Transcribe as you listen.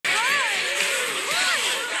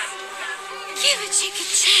take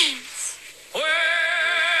a chance.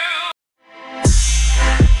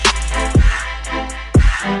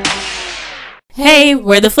 Hey,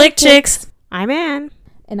 we're the Flick Chicks. I'm Anne.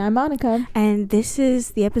 And I'm Monica. And this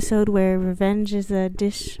is the episode where revenge is a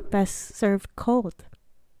dish best served cold.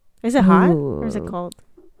 Is it hot or is it cold?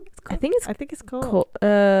 I think it's cold. cold.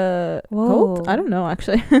 Whoa. Cold? I don't know,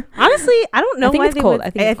 actually. Honestly, I don't know I think why it's they cold.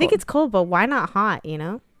 would. I think it's cold, but why not hot, you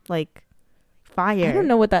know? Like fire. I don't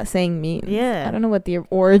know what that saying means. Yeah. I don't know what the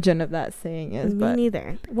origin of that saying is. Me but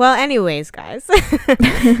neither. Well, anyways, guys.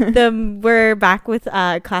 We're back with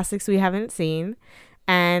classics we haven't seen.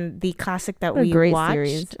 And the classic that What a we great watched.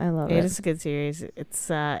 series. I love it. It is a good series.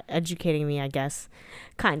 It's educating me, I guess,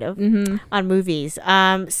 kind of, Mm-hmm. on movies.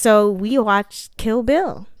 So we watched Kill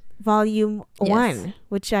Bill, Volume 1,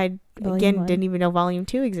 which I, didn't even know Volume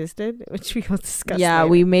 2 existed, which we will discuss Yeah, later.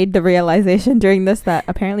 we made the realization during this that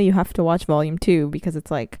apparently you have to watch Volume 2 because it's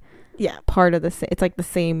like part of the it's like the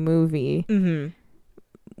same movie. Mm-hmm.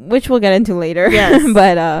 Which we'll get into later. Yes.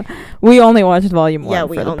 But we only watched Volume 1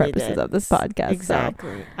 we for the only purposes did. of this podcast.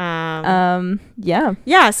 Exactly.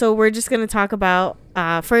 Yeah. So we're just going to talk about,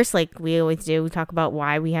 first, like we always do, we talk about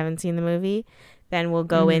why we haven't seen the movie. Then we'll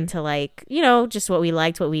go into, like, you know, just what we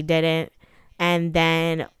liked, what we didn't. And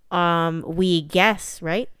then we guess,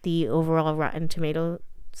 right, the overall Rotten Tomato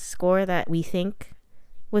score that we think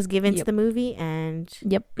was given to the movie. And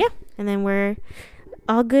and then we're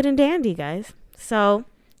all good and dandy, guys. So,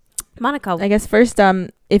 Monica, I guess first,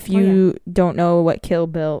 if you don't know what Kill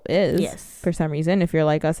Bill is, for some reason, if you're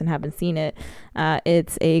like us and haven't seen it,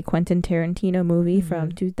 it's a Quentin Tarantino movie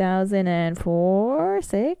from 2004,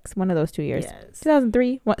 6, one of those 2 years,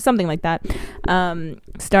 2003, something like that,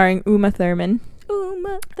 starring Uma Thurman.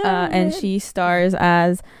 And she stars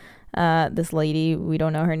as this lady. We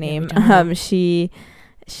don't know her name. She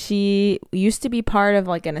used to be part of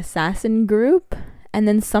like an assassin group. And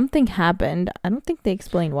then something happened. I don't think they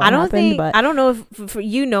explained what happened. But I don't know if for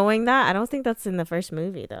you knowing that. I don't think that's in the first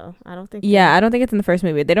movie, though. I don't think. Yeah, I don't think it's in the first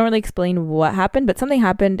movie. They don't really explain what happened, but something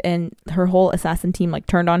happened, and her whole assassin team like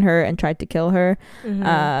turned on her and tried to kill her,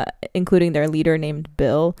 including their leader named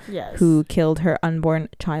Bill, who killed her unborn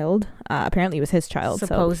child. Apparently, it was his child.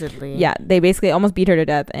 Supposedly. So, yeah, they basically almost beat her to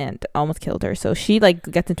death and almost killed her. So she like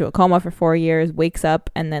gets into a coma for 4 years, wakes up,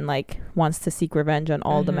 and then like wants to seek revenge on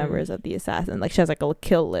all the members of the assassin. Like she has like a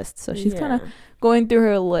kill list, so she's kind of going through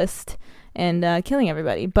her list and killing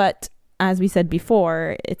everybody. But as we said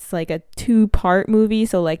before, it's like a 2-part movie,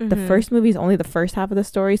 so like the first movie is only the first half of the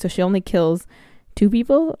story, so she only kills 2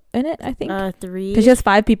 people in it, I think. 3, because she has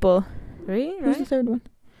 5 people. 3, right? Who's the third one?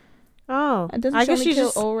 I guess she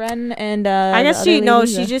just Oren and I guess she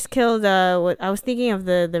just killed what I was thinking of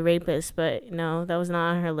the rapist, but no, that was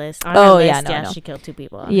not on her list. She killed 2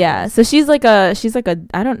 people. So she's like a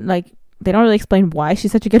I don't like, they don't really explain why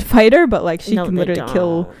she's such a good fighter, but like she can literally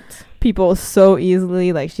kill people so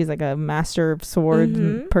easily. Like she's like a master of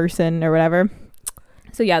sword person or whatever.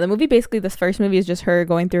 So yeah, the movie basically, this first movie is just her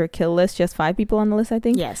going through a kill list. She has 5 people on the list, I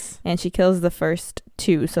think. Yes. And she kills the first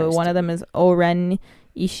 2. So one of them is Oren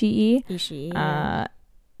Ishii,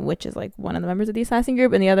 which is like one of the members of the assassin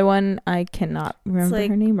group, and the other one I cannot remember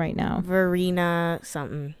her name right now. Verena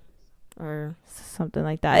something or something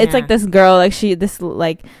like that. It's like this girl, like she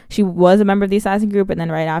was a member of the assassin group, and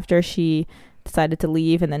then right after she decided to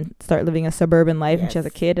leave and then start living a suburban life, and she has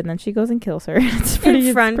a kid, and then she goes and kills her. It's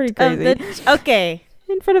pretty crazy.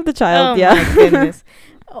 In front of the child. My goodness.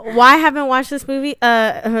 Why I haven't watched this movie?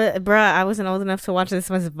 Bruh, I wasn't old enough to watch this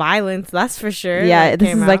much violence, that's for sure. Yeah,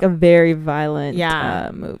 this is like a very violent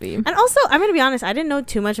movie. And also, I'm gonna be honest, I didn't know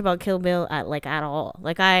too much about Kill Bill at all.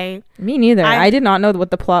 Like me neither. I did not know what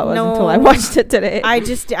the plot was until I watched it today. I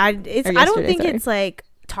don't think it's like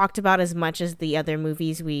talked about as much as the other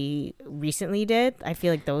movies we recently did. I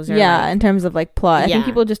feel like those are in terms of like plot. I think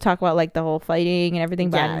people just talk about like the whole fighting and everything,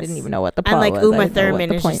 but I didn't even know what the plot was. And like Uma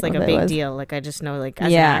Thurman is just like a big deal. Like I just know like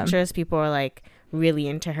as an actress, people are like really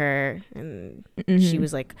into her, and she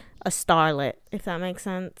was like a starlet, if that makes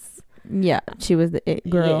sense. Yeah, she was the it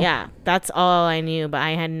girl. Yeah, that's all I knew, but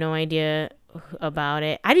I had no idea about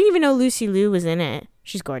it. I didn't even know Lucy Liu was in it.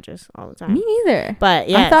 She's gorgeous all the time. Me neither. But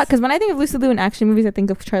yeah, I thought, because when I think of Lucy Liu in action movies, I think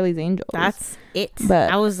of Charlie's Angels. That's it.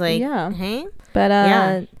 But I was like, hey? But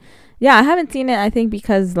I haven't seen it. I think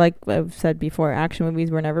because, like I've said before, action movies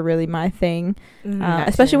were never really my thing.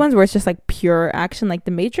 Especially ones where it's just like pure action, like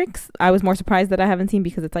The Matrix. I was more surprised that I haven't seen,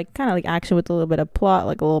 because it's like kind of like action with a little bit of plot,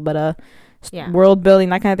 like a little bit of world building,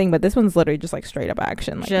 that kind of thing. But this one's literally just like straight up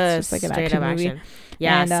action. Like it's just like an action movie.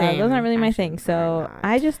 Yeah, and those aren't really my thing, so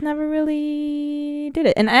I just never really did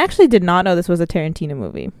it. And I actually did not know this was a Tarantino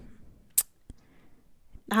movie.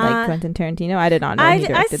 like Quentin Tarantino? I did not know he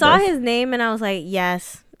directed I saw this. his name and I was like,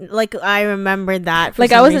 yes. Like, I remembered that. For like,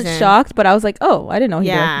 some I wasn't reason. shocked, but I was like, oh, I didn't know he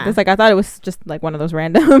directed this. Like, I thought it was just like one of those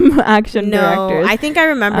random action directors. I think I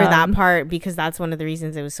remember that part because that's one of the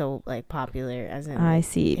reasons it was so like popular. As in, I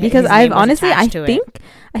see. Because I've honestly, I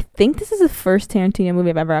think this is the first Tarantino movie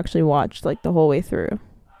I've ever actually watched like the whole way through.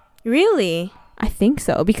 Really? I think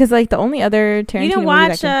so, because like the only other Tarantino you didn't movies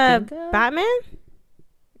watch I can think of, Batman?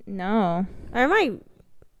 No. Or am I?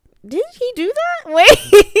 Did he do that?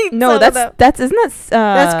 Wait. No, that's isn't that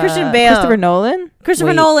that's Christian Bale. Christopher Nolan.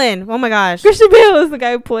 Christopher Nolan. Oh my gosh. Christian Bale is the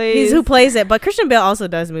guy who plays. He's who plays it, but Christian Bale also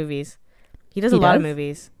does movies. He does a lot of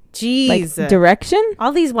movies. Jeez. Like direction?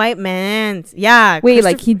 All these white men. Yeah. Wait,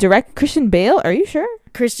 like he direct Christian Bale? Are you sure?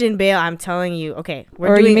 Christian Bale, I'm telling you. Okay,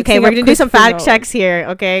 we're gonna do some fact checks here.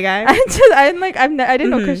 Okay, guys. I didn't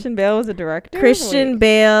know Christian Bale was a director. Christian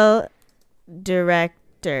Bale,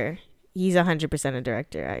 director. He's 100% a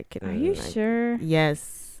director. Are you sure?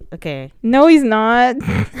 Yes. Okay. No, he's not.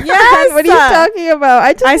 Yes. What are you talking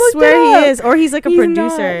about? I swear he is, or he's like a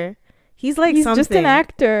producer. Not. He's like he's something. Just an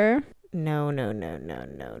actor. No.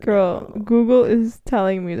 Girl, Google is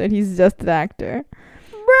telling me that he's just an actor.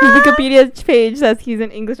 His Wikipedia page says he's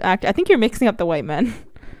an English actor. I think you're mixing up the white men.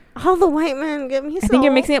 All the white men get me. I think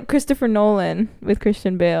you're mixing up Christopher Nolan with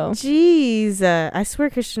Christian Bale. Jeez, I swear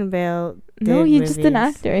Christian Bale. No, he's just an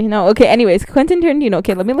actor. No, okay. Anyways, Quentin Tarantino.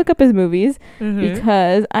 Okay, let me look up his movies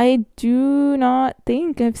because I do not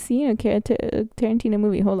think I've seen a Tarantino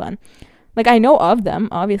movie. Hold on, like I know of them,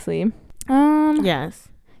 obviously. Yes.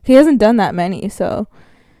 He hasn't done that many, so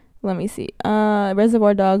let me see.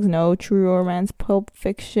 Reservoir Dogs, no. True Romance, Pulp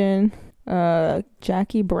Fiction,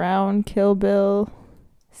 Jackie Brown, Kill Bill,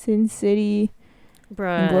 Sin City,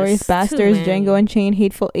 Inglourious Bastards, Django Unchained,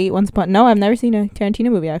 Hateful Eight, Once Upon. No, I've never seen a Tarantino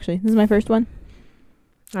movie actually. This is my first one.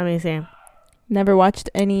 Let me see. Never watched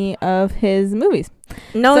any of his movies.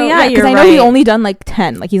 No, so, yeah, because I know he's only done like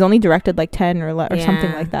 10. Like he's only directed like 10 or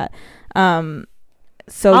something like that.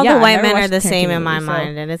 So all the white men are the same in my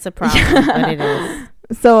mind, and it's a problem, but it is.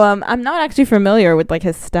 So I'm not actually familiar with like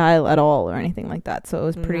his style at all or anything like that. So it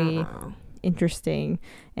was pretty interesting,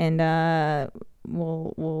 and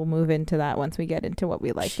we'll move into that once we get into what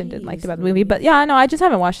we liked and didn't like about the movie. But yeah, no, I just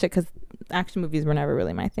haven't watched it because action movies were never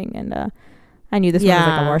really my thing, and I knew this one was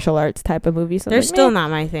like a martial arts type of movie. So they're still not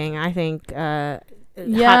my thing. I think.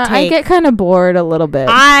 Yeah, I get kind of bored a little bit.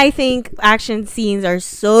 I think action scenes are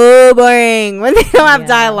so boring when they don't have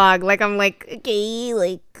dialogue. Like I'm like, okay,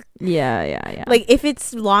 like yeah. Like if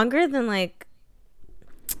it's longer than like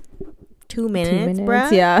 2 minutes,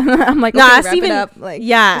 bruh. Yeah, I'm like, okay, wrap it up. Like,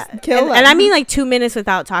 kill and I mean like 2 minutes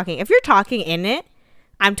without talking. If you're talking in it,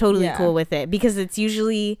 I'm totally cool with it because it's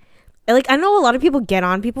usually like I know a lot of people get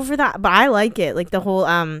on people for that, but I like it. Like the whole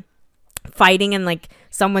fighting and like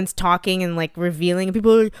someone's talking and like revealing and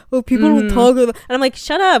people are like, oh, people don't talk, and I'm like,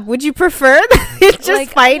 shut up, would you prefer that it's just like,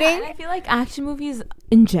 fighting? I feel like action movies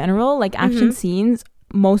in general, like action scenes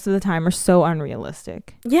most of the time are so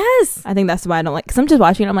unrealistic. Yes, I think that's why I don't like, because I'm just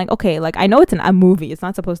watching it, I'm like, okay, like I know it's a movie, it's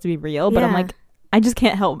not supposed to be real, but I'm like, I just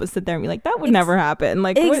can't help but sit there and be like, that would never happen.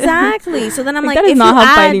 Like exactly. So then I'm like that is not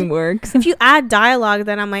how fighting works. If you add dialogue,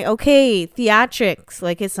 then I'm like, okay, theatrics,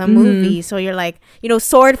 like it's a movie. So you're like,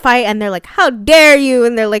 sword fight, and they're like, how dare you?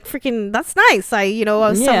 And they're like, freaking, that's nice.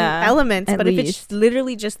 Some elements. But if it's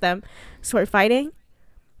literally just them sword fighting,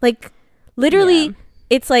 like literally,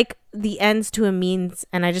 it's like the ends to a means,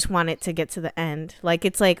 and I just want it to get to the end. Like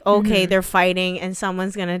it's like, okay, they're fighting and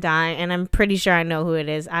someone's gonna die, and I'm pretty sure I know who it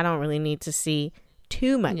is. I don't really need to see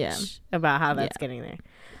too much about how that's getting there.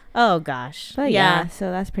 Oh gosh. But so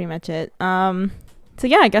that's pretty much it. So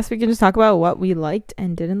yeah, I guess we can just talk about what we liked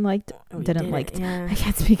and didn't like. I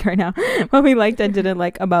can't speak right now. What we liked and didn't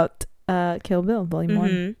like about Kill Bill Volume 1.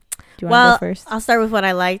 Do you want to go first? I'll start with what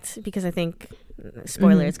I liked because I think,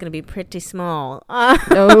 spoiler, it's gonna be pretty small.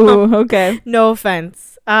 Oh, okay. No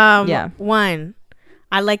offense. One,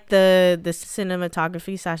 I like the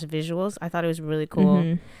cinematography / visuals. I thought it was really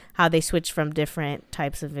cool how they switched from different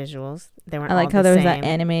types of visuals. They weren't. I like how there was that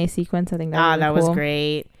anime sequence. I think that was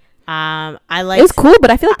great. I liked. It was cool,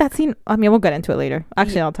 but I feel like that scene. I mean, we'll get into it later.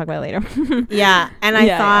 Actually, I'll talk about it later. And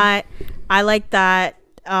I thought I liked that.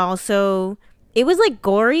 Also, it was like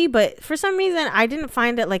gory, but for some reason I didn't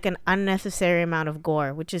find it like an unnecessary amount of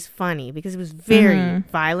gore, which is funny because it was very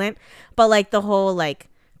violent. But like the whole like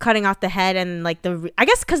cutting off the head and like I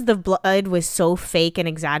guess because the blood was so fake and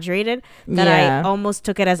exaggerated that I almost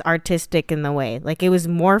took it as artistic in the way. Like it was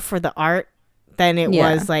more for the art than it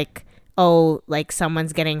was like oh, like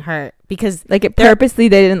someone's getting hurt, because like it purposely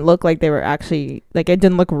they didn't look like they were actually, like it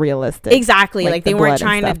didn't look realistic. Exactly, like they weren't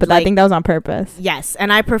trying to, but like, I think that was on purpose. Yes,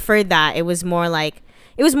 and I preferred that. It was more like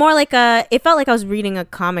it felt like I was reading a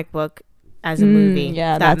comic book as a movie.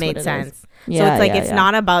 Yeah, that made sense. Yeah, so it's like it's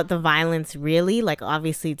not about the violence really, like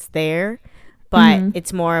obviously it's there, but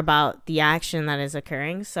it's more about the action that is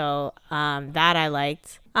occurring. So that I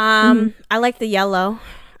liked. I like the yellow.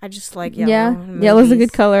 I just like yellow. Yeah, yellow's a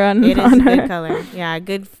good color on it on is her. a good color. Yeah,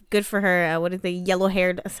 good for her. What is the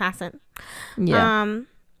yellow-haired assassin? Yeah.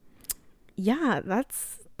 Yeah,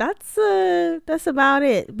 that's about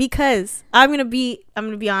it, because I'm gonna be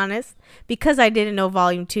honest, because I didn't know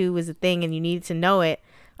volume 2 was a thing and you needed to know it.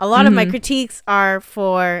 A lot of my critiques are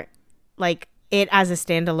for like it as a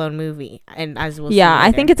standalone movie, and as we'll see I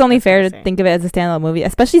later, think it's only that's fair what to I'm think of it as a standalone movie,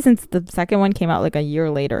 especially since the second one came out like a year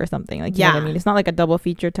later or something. Like, you know what I mean? It's not like a double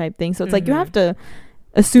feature type thing, so it's like you have to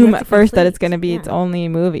assume at first that it's going to be its only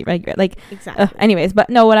movie, right? Like, exactly. Anyways, but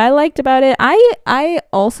no, what I liked about it, I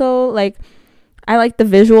also like, I like the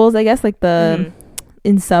visuals, I guess, like the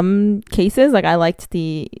in some cases, like I liked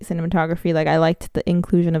the cinematography, like I liked the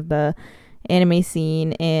inclusion of the anime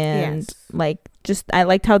scene, and like just I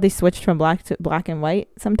liked how they switched from black to black and white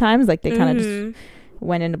sometimes, like they kind of just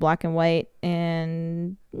went into black and white,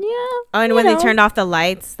 and and when they turned off the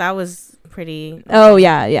lights, that was pretty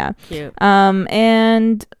cute.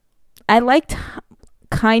 And I liked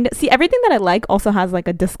everything that I like also has like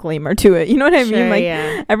a disclaimer to it, you know what I mean? Like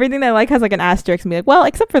everything that I like has like an asterisk and be like, well,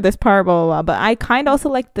 except for this part, blah blah blah. But I kind of also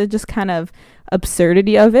like the just kind of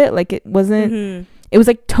absurdity of it. Like it wasn't it was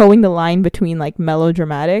like towing the line between like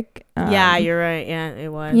melodramatic. Yeah, you're right. Yeah, it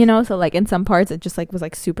was. You know, so like in some parts it just like was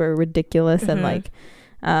like super ridiculous and like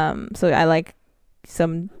so I like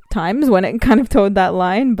sometimes when it kind of towed that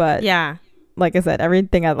line, but like I said,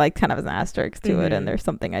 everything I liked kind of has an asterisk to it, and there's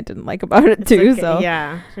something I didn't like about it too. Okay. So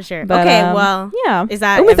yeah, for sure. But, okay, well, is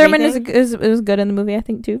that Uma Thurman was good in the movie, I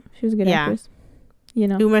think too. She was a good actress. You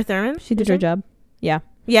know, Uma Thurman, she did her job. Yeah,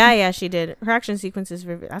 she did. Her action sequences,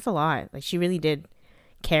 that's a lot. Like she really did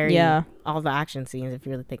carry all the action scenes, if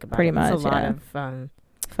you really think about pretty it. much. It's a lot of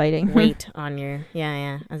fighting weight on your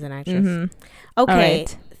as an actress. Okay.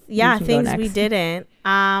 Things we didn't.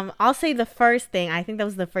 I'll say the first thing. I think that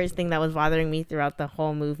was the first thing that was bothering me throughout the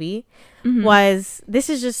whole movie. Was this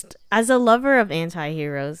is just, as a lover of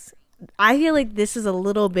anti-heroes, I feel like this is a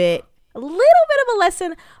little bit of a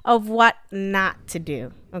lesson of what not to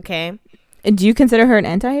do. Okay. Do you consider her an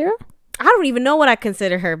anti-hero? I don't even know what I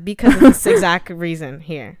consider her because of this exact reason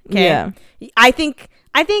here. Okay. Yeah. I think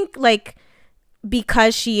like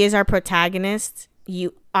because she is our protagonist,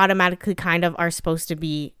 you automatically kind of are supposed to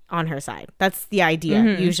be on her side. That's the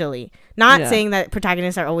idea usually. Not saying that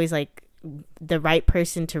protagonists are always like the right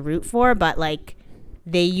person to root for, but like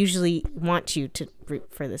they usually want you to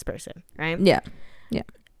root for this person, right? Yeah.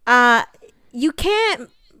 You can't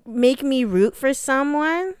make me root for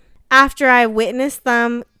someone after I witnessed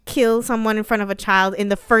them kill someone in front of a child in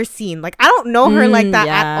the first scene. Like I don't know her like that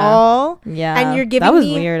at all. Yeah. And you're giving that was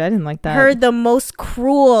weird. I didn't like that. Her the most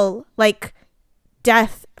cruel like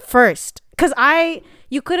death first, because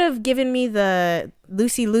you could have given me the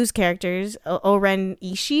Lucy Liu's characters, Oren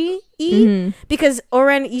Ishii, because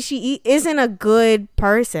Oren Ishii isn't a good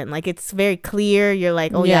person. Like it's very clear. You're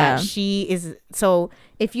like, oh yeah, she is. So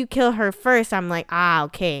if you kill her first, I'm like,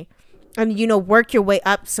 okay, and work your way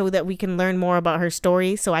up so that we can learn more about her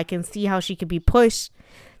story, so I can see how she could be pushed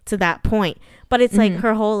to that point. But it's like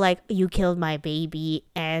her whole like, you killed my baby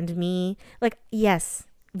and me. Like, yes,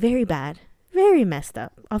 very bad. Very messed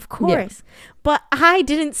up, of course. But I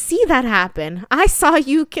didn't see that happen. I saw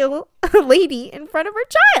you kill a lady in front of her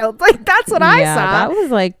child. Like, that's what I saw. That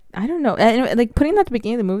was like, I don't know. Like, putting that at the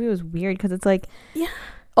beginning of the movie was weird because it's like,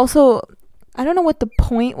 also, I don't know what the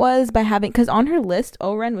point was by having, because on her list,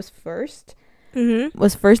 Oren was first.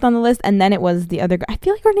 Was first on the list, and then it was the other girl. I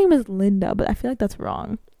feel like her name was Linda, but I feel like that's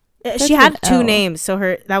wrong. She had two names,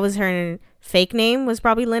 so that was her fake name was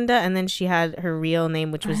probably Linda, and then she had her real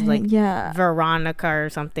name, which was like Veronica or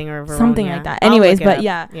something, or Veronia. Something like that. Anyways, but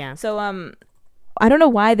yeah. So I don't know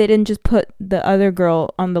why they didn't just put the other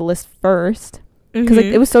girl on the list first, because like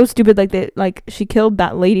it was so stupid. Like she killed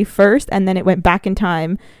that lady first, and then it went back in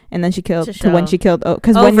time, and then she killed to when she killed.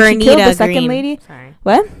 Because when she killed the second lady,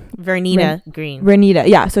 what? Vernita Green. Renita,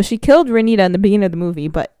 yeah. So she killed Renita in the beginning of the movie,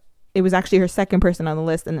 but it was actually her second person on the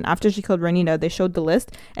list, and then after she killed Renita, they showed the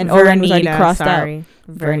list, and Oren was already crossed out.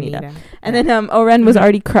 Vernita. And then Oren was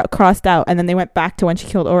already crossed out, and then they went back to when she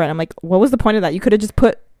killed Oren. I'm like, what was the point of that? You could have just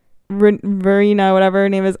put Verena, whatever her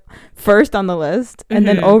name is, first on the list, and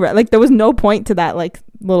then Oren. Like, there was no point to that, like,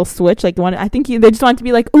 little switch. Like I think they just wanted to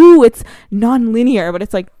be like, ooh, it's non-linear, but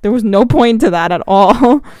it's like there was no point to that at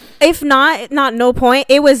all. If not no point,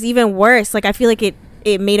 it was even worse. Like I feel like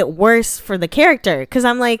it made it worse for the character, because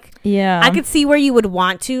I'm like, yeah, I could see where you would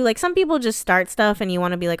want to, like, some people just start stuff and you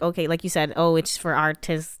want to be like, okay, like you said, oh, it's for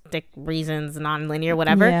artistic reasons, non-linear,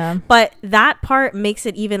 whatever. Yeah. But that part makes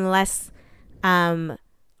it even less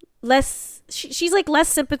she's like less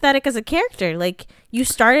sympathetic as a character. Like, you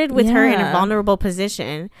started with her in a vulnerable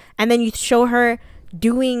position, and then you show her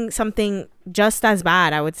doing something just as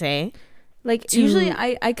bad, I would say. Like, usually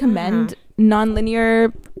I commend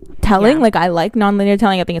non-linear telling. Like, I like non-linear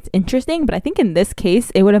telling. I think it's interesting, but I think in this case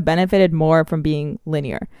it would have benefited more from being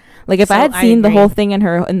linear. Like, if I had seen the whole thing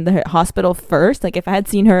in the hospital first, like if I had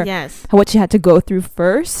seen her what she had to go through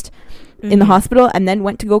first in the hospital, and then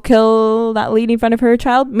went to go kill that lady in front of her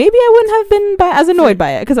child, maybe I wouldn't have been as annoyed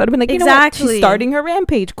by it, because I would have been like, you know what, she's starting her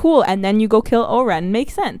rampage, cool, and then you go kill Oren,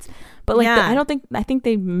 makes sense. But like, I think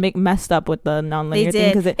they messed up with the non-linear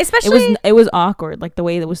thing, because it was awkward, like the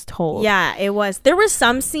way it was told. Yeah, it was. There were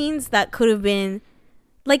some scenes that could have been,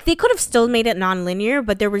 like, they could have still made it non-linear,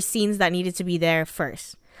 but there were scenes that needed to be there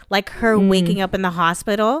first, like her waking up in the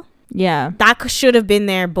hospital. Yeah, that should have been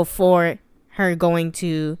there before her going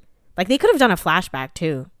to, like, they could have done a flashback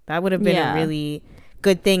too. That would have been a really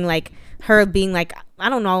good thing, like her being like, I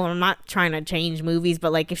don't know, I'm not trying to change movies,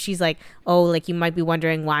 but like if she's like, oh, like you might be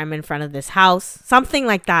wondering why I'm in front of this house, something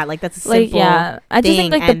like that. Like, that's a simple I just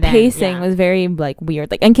think like the pacing was very like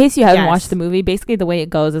weird. Like, in case you haven't watched the movie, basically the way it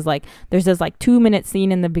goes is like there's this like 2-minute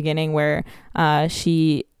scene in the beginning where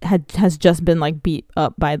she has just been like beat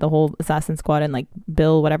up by the whole assassin squad, and like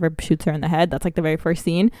Bill whatever shoots her in the head. That's like the very first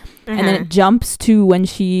scene. And then it jumps to when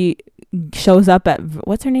she shows up at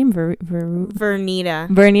what's her name,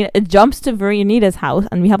 Vernita. It jumps to Vernita's house,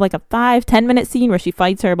 and we have like a 5-10 minute scene where she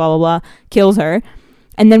fights her, blah blah blah, kills her,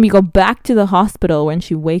 and then we go back to the hospital when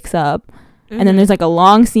she wakes up. And then there's like a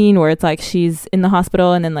long scene where it's like she's in the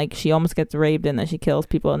hospital, and then like she almost gets raped, and then she kills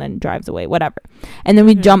people and then drives away, whatever. And then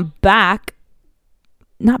we jump back,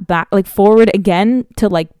 not back, like forward again to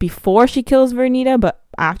like before she kills Vernita, but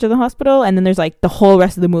after the hospital. And then there's like the whole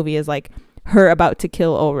rest of the movie is like her about to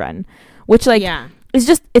kill Oren, which like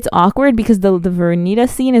it's awkward, because the Vernita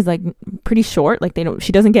scene is like pretty short. Like,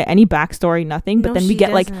 she doesn't get any backstory, nothing. But then we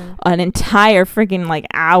get like an entire freaking like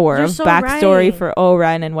hour of backstory for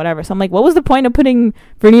Oren and whatever. So I'm like, what was the point of putting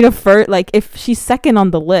Vernita first? Like, if she's second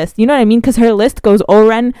on the list, you know what I mean? Because her list goes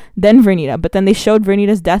Oren, then Vernita. But then they showed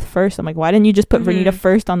Vernita's death first. I'm like, why didn't you just put Vernita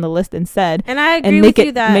first on the list instead? And I agree with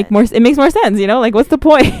you that it makes more sense. You know, like, what's the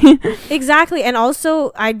point? Exactly. And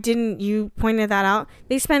also, you pointed that out.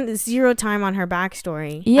 They spent 0 time on her backstory.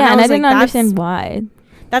 Yeah, and I didn't understand why.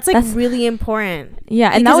 That's like really important.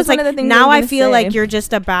 Yeah, and that was like one of the things. Now I feel like you're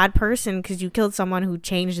just a bad person because you killed someone who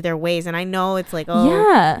changed their ways. And I know it's like,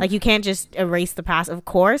 like you can't just erase the past, of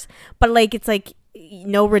course. But like, it's like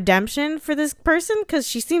no redemption for this person, because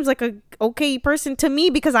she seems like a okay person to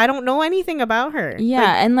me, because I don't know anything about her. Yeah,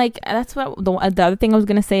 like, and like that's what the other thing I was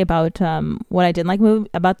gonna say about what I didn't like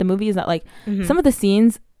about the movie is that like some of the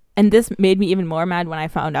scenes. And this made me even more mad when I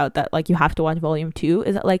found out that like you have to watch volume 2,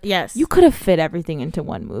 is that like you could have fit everything into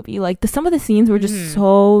one movie. Like some of the scenes were just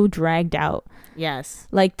so dragged out. Yes.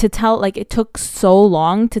 Like to tell, like it took so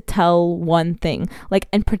long to tell one thing. Like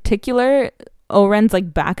in particular, Oren's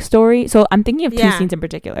like backstory. So I'm thinking of 2 scenes in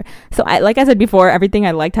particular. So like I said before, everything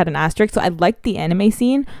I liked had an asterisk. So I liked the anime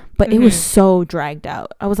scene, but it was so dragged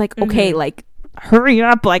out. I was like, okay, like hurry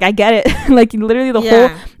up, like I get it. Like literally the whole,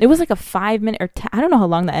 it was like a 5-minute or I don't know how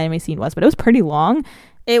long the anime scene was, but it was pretty long.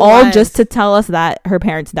 Just to tell us that her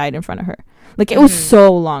parents died in front of her. Like it was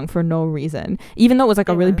so long for no reason, even though it was like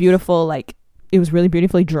a really beautiful, like it was really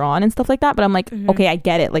beautifully drawn and stuff like that. But I'm like, okay, I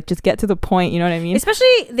get it, like just get to the point, you know what I mean?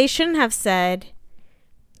 Especially they shouldn't have spoiled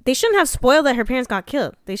that her parents got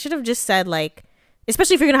killed. They should have just said, like,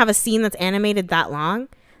 especially if you're gonna have a scene that's animated that long,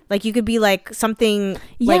 like you could be like something,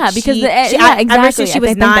 because exactly, she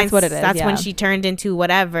was 9, that's what it is. That's when she turned into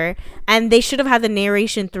whatever, and they should have had the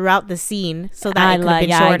narration throughout the scene so that it could have been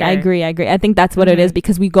shorter. I agree. I think that's what it is,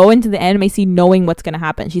 because we go into the anime scene knowing what's gonna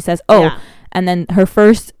happen. She says, and then her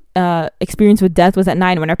first experience with death was at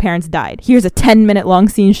 9 when her parents died. Here's a 10-minute long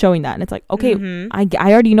scene showing that, and it's like, okay,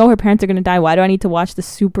 I already know her parents are gonna die. Why do I need to watch the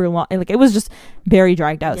super long, like it was just very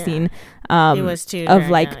dragged out scene it was too of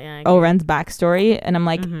like Oren's backstory, and I'm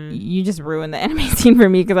like, you just ruined the anime scene for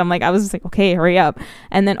me, because I'm like, I was just like, okay, hurry up.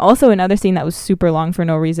 And then also another scene that was super long for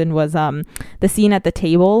no reason was the scene at the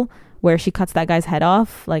table where she cuts that guy's head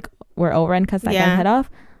off, like where Oren cuts that guy's head off.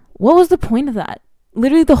 What was the point of that?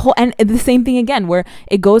 Literally the whole, and the same thing again where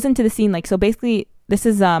it goes into the scene, like, so basically this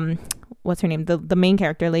is what's her name, the main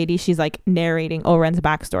character lady, she's like narrating Oren's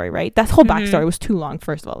backstory, right? That whole backstory was too long.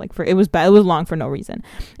 First of all, like it was long for no reason.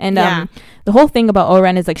 And the whole thing about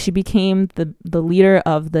Oren is like she became the leader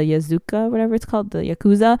of the Yakuza, whatever it's called, the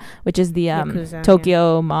Yakuza, which is the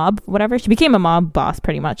Tokyo mob, whatever. She became a mob boss,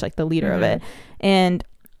 pretty much, like the leader of it. And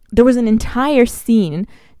there was an entire scene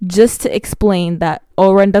just to explain that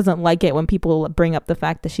Oren doesn't like it when people bring up the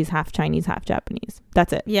fact that she's half Chinese, half Japanese.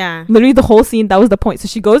 That's it. Yeah. Literally the whole scene, that was the point. So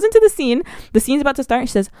she goes into the scene's about to start, and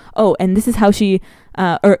she says, oh, and this is how she,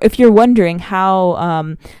 or if you're wondering how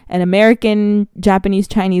an American, Japanese,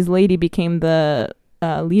 Chinese lady became the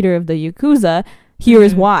leader of the Yakuza, here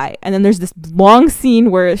is why. And then there's this long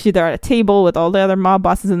scene where they're at a table with all the other mob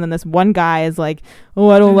bosses, and then this one guy is like, oh,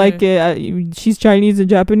 I don't like it, she's Chinese and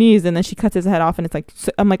Japanese, and then she cuts his head off, and it's like,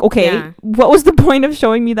 I'm like, okay, what was the point of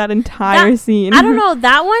showing me that entire scene? I don't know,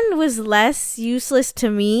 that one was less useless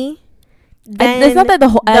to me. It's not that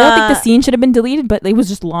I don't think the scene should have been deleted, but it was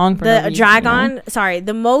just long for the reason,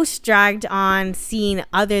 the most dragged on scene,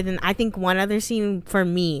 other than I think one other scene for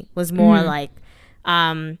me was more like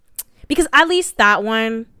because at least that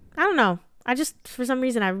one, I don't know, I just, for some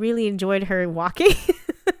reason, I really enjoyed her walking.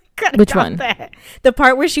 Which one? The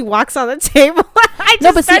part where she walks on the table.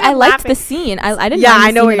 I liked the scene. I didn't. Yeah,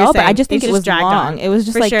 I know what you're saying. But I just think it was long. It was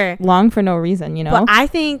just like long for no reason, you know. But I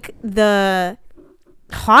think the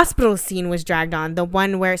hospital scene was dragged on. The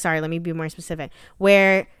one where, sorry, let me be more specific.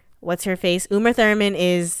 Where, what's her face? Uma Thurman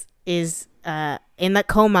is in the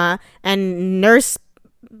coma, and nurse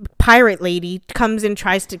pirate lady comes and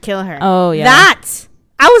tries to kill her. Oh yeah.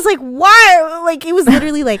 I was like, why? Like, it was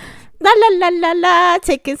literally like la la la la la,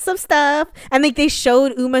 taking some stuff, and like they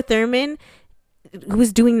showed Uma Thurman who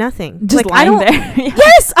was doing nothing, just like, lying there.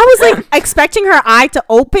 Yes, I was like expecting her eye to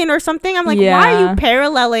open or something. I'm like, why are you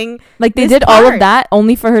paralleling? Like they did all of that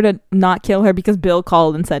only for her to not kill her because Bill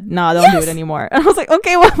called and said, "No, don't do it anymore." And I was like,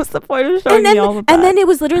 okay, what was the point of showing me all of that? And then it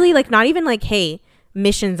was literally like not even like, hey,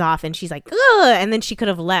 mission's off, and she's like, ugh, and then she could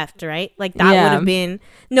have left, right? Like that would have been,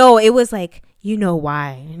 no, it was like, you know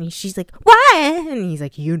why? And she's like, why? And he's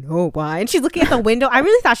like, you know why? And she's looking at the window. I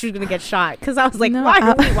really thought she was gonna get shot, because I was like, why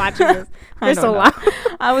are we watching this for so long?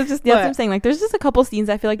 I was just, that's what I'm saying, like there's just a couple scenes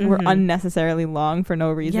I feel like were unnecessarily long for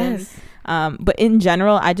no reason. Yes. But in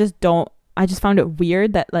general, I just found it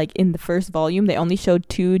weird that like in the first volume they only showed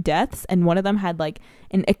 2 deaths, and one of them had like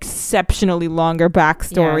an exceptionally longer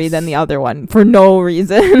backstory than the other one for no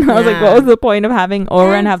reason. I was like, what was the point of having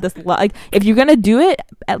Oren have this like, if you're gonna do it,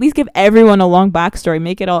 at least give everyone a long backstory,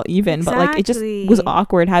 make it all even. But like it just was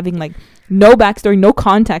awkward having like no backstory, no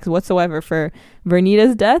context whatsoever for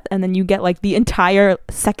Vernita's death, and then you get like the entire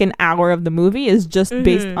second hour of the movie is just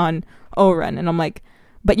based on Oren, and I'm like,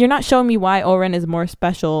 but you're not showing me why Oren is more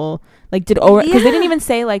special. Like, did Oren, because they didn't even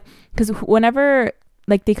say like, because whenever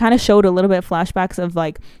like they kind of showed a little bit of flashbacks of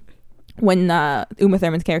like when Uma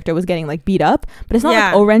Thurman's character was getting like beat up, but it's not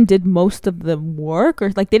like Oren did most of the work,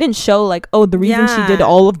 or like they didn't show like, oh, the reason she did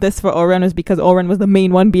all of this for Oren was because Oren was the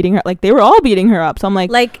main one beating her. Like they were all beating her up, so I'm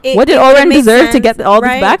like what did Oren deserve to get all this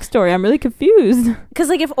backstory? I'm really confused, because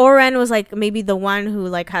like if Oren was like maybe the one who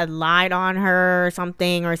like had lied on her or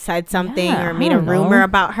something, or said something, or made a rumor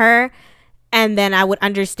about her, and then I would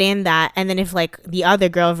understand that. And then if like the other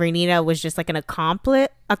girl, Vernita, was just like an accomplice,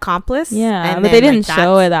 but they didn't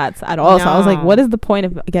show that at all. No. So I was like, what is the point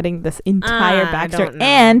of getting this entire backstory?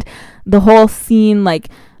 And the whole scene, like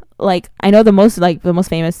I know the most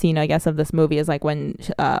famous scene, I guess, of this movie is like when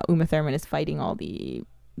Uma Thurman is fighting all the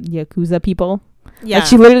Yakuza people. Yeah, like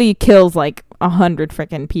she literally kills like 100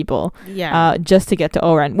 freaking people. Yeah, just to get to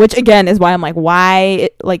Oren, which again is why I'm like, why?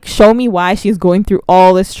 Like, show me why she's going through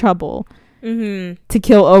all this trouble to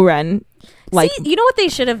kill Oren. Like, see, you know what they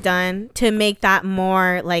should have done to make that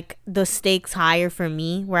more like the stakes higher for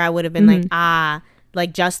me, where I would have been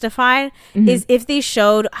like justified, is if they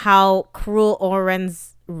showed how cruel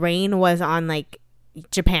Oren's reign was on like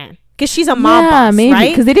Japan, because she's a mob boss, maybe, right?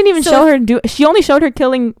 Because they didn't even show her she only showed her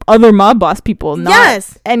killing other mob boss people, not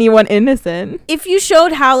anyone innocent. If you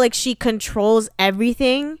showed how like she controls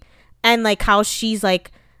everything, and like how she's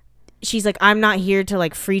like, I'm not here to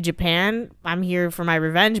like free Japan, I'm here for my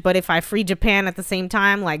revenge, but if I free Japan at the same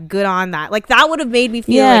time, like, good on that. Like that would have made me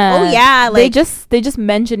feel like, oh yeah, like they just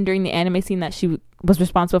mentioned during the anime scene that she was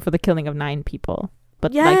responsible for the killing of 9 people,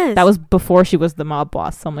 but like that was before she was the mob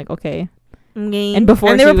boss, so I'm like, okay. And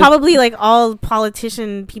they were probably like all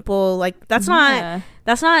politician people, like that's not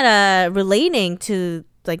relating to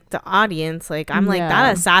like the audience. Like I'm like,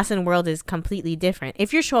 that assassin world is completely different.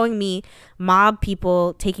 If you're showing me mob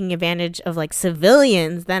people taking advantage of like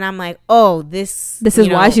civilians, then I'm like, oh, this is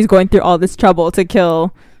why she's going through all this trouble to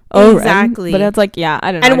kill Oren. Exactly. But it's like, yeah,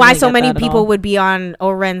 I don't know. And why really so get many that at people all. would be on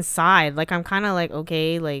Oren's side? Like, I'm kind of like,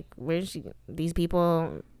 okay, like, where's she? These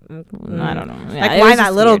people. I don't know. Yeah, Like, it why was that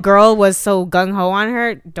just little weird. girl was so gung ho on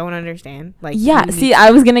her? Don't understand. Like, Yeah, you see, need-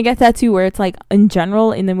 I was gonna get that too, where it's like in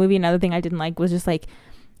general in the movie, another thing I didn't like was just like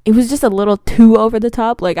it was just a little too over the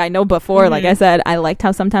top. Like I know before, like I said, I liked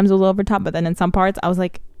how sometimes it was over the top, but then in some parts I was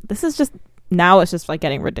like, this is just now it's just like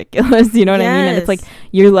getting ridiculous. You know what I mean? And it's like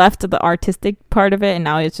you're left to the artistic part of it, and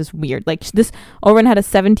now it's just weird. Like this Oren had a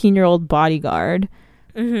 17-year-old bodyguard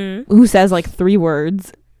who says like 3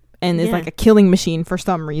 words and is like a killing machine for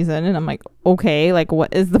some reason, and I'm like, okay, like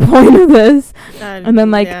what is the point of this? And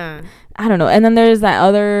then like I don't know, and then there's that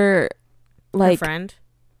other like her friend.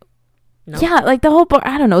 No. Yeah, like the whole bar,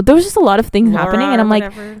 I don't know, there was just a lot of things happening, and I'm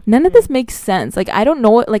like, none of this makes sense. Like I don't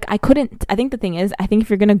know, like I think the thing is, I think if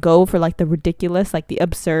you're gonna go for like the ridiculous, like the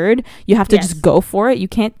absurd, you have to just go for it. You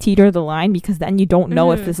can't teeter the line, because then you don't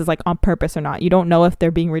know if this is like on purpose or not. You don't know if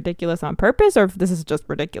they're being ridiculous on purpose or if this is just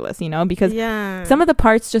ridiculous, you know, because some of the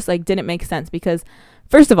parts just like didn't make sense. Because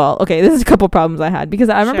first of all, okay, this is a couple problems I had, because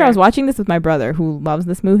I remember I was watching this with my brother who loves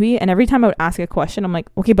this movie, and every time I would ask a question, I'm like,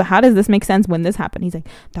 okay, but how does this make sense when this happened? He's like,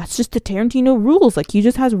 that's just the Tarantino rules. Like he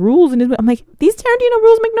just has rules, and I'm like, these Tarantino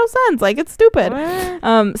rules make no sense. Like it's stupid.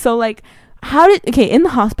 So like, in the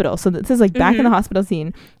hospital, so this is like back in the hospital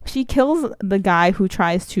scene, she kills the guy who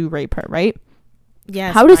tries to rape her, right?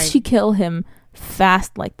 Yes. How does she kill him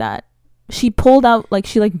fast like that? She pulled out, like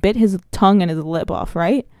she like bit his tongue and his lip off,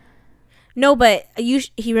 right? No, but she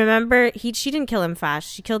didn't kill him fast.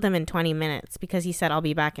 She killed him in 20 minutes because he said, I'll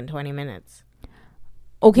be back in 20 minutes.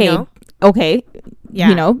 Okay. You know? Okay. Yeah.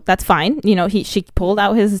 You know, that's fine. You know, she pulled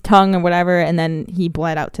out his tongue or whatever, and then he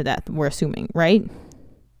bled out to death, we're assuming, right?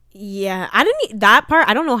 Yeah. That part,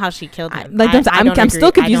 I don't know how she killed him. I'm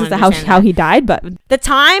still confused as to how he died, but the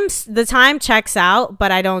time checks out,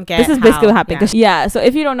 but I don't get this is basically what happened. So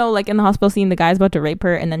if you don't know, like in the hospital scene, the guy's about to rape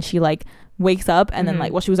her, and then she like wakes up, and then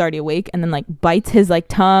like, well, she was already awake, and then like bites his like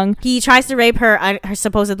tongue. He tries to rape her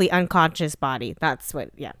supposedly unconscious body. That's what.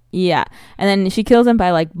 Yeah, and then she kills him by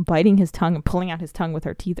like biting his tongue and pulling out his tongue with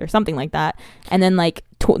her teeth or something like that. And then like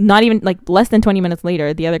not even like less than 20 minutes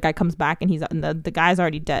later, the other guy comes back, and the guy's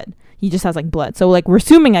already dead. He just has like blood. So like we're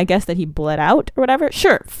assuming, I guess, that he bled out or whatever.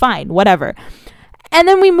 Sure, fine, whatever. And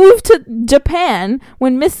then we move to Japan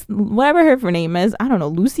when Miss whatever her name is, I don't know,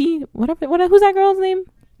 Lucy, who's that girl's name?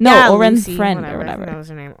 No, Oren's friend or whatever. That was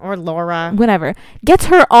her name. Or Laura. Whatever. Gets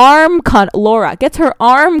her arm cut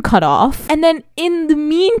off. And then in the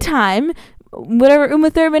meantime, whatever, Uma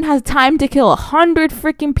Thurman has time to kill 100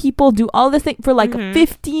 freaking people, do all this thing for like a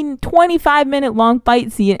 15, 25 minute long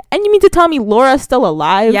fight scene. And you mean to tell me Laura's still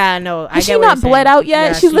alive? Yeah, no. Has she not bled out yet?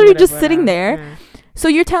 Yeah, she's literally just sitting there. Yeah. So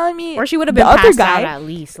you're telling me, or she would have been passed out at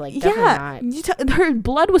least, like, her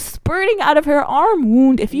blood was spurting out of her arm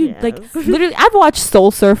wound. If you like, literally, I've watched Soul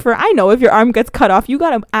Surfer. I know if your arm gets cut off, you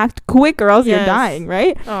gotta act quick or else you're dying,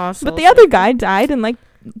 right? But the other guy died in like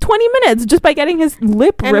 20 minutes just by getting his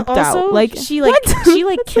lip ripped out. Like she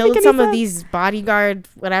killed some of these bodyguard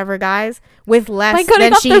whatever guys with less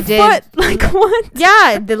than she did. Foot. Like what?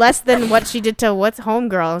 Yeah, less than what she did to what's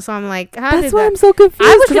homegirl. So I'm like, that's why I'm so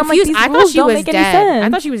confused. I was confused. Like, I thought she was dead. I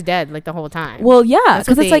thought she was dead like the whole time. Well, yeah,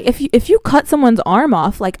 because it's like if you cut someone's arm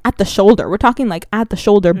off like at the shoulder, we're talking like at the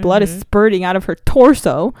shoulder, blood is spurting out of her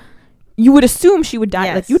torso. You would assume she would die.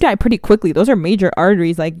 Yes. Like you die pretty quickly. Those are major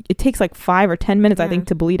arteries. Like it takes like 5 or 10 minutes, I think,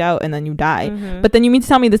 to bleed out, and then you die. But then you mean to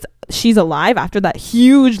tell me she's alive after that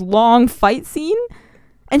huge long fight scene,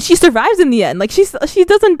 and she survives in the end. Like she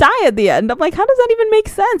doesn't die at the end. I'm like, how does that even make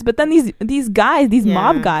sense? But then these guys,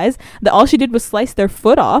 mob guys, that all she did was slice their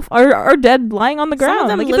foot off, are dead, lying on the ground.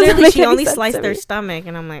 Some of them like, literally, she only sliced their stomach,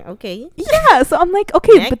 and I'm like, okay. Yeah, so I'm like,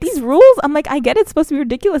 okay, but these rules, I'm like, I get it's supposed to be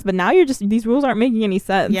ridiculous, but now these rules aren't making any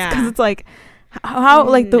sense. Yeah, because it's like, how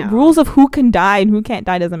like the rules of who can die and who can't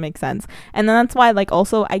die doesn't make sense. And then that's why, like,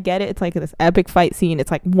 also I get it, it's like this epic fight scene, it's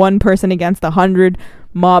like one person against 100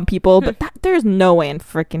 mob people, but there's no way in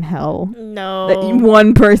freaking hell that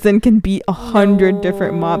one person can beat 100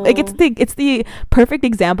 different mob. Like it's the perfect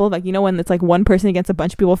example of, like, you know, when it's like one person against a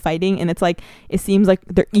bunch of people fighting, and it's like it seems like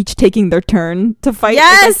they're each taking their turn to fight.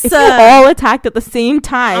 Yes, like, if you all attacked at the same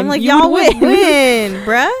time, I'm like, y'all win,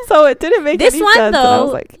 bruh. So it didn't make this any one sense, though.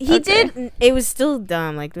 Like, he did. It was still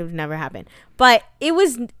dumb. Like it would never happen. But it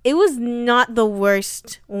was not the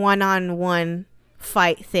worst one-on-one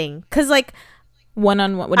fight thing, because like.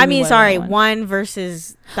 One-on-one. One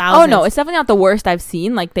versus thousands. Oh no, it's definitely not the worst I've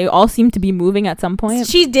seen. Like they all seem to be moving at some point.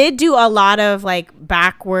 She did do a lot of like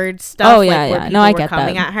backward stuff. Oh yeah, like, yeah. No, I get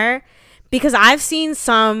coming that. At her, because I've seen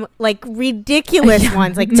some like ridiculous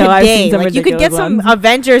ones like No, I've seen today. some Like you could get ridiculous some ones.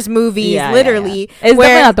 Avengers movies literally It's where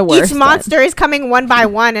definitely not the worst, each monster is coming one by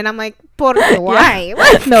one, and I'm like, but why?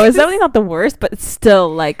 No, it's definitely not the worst, but it's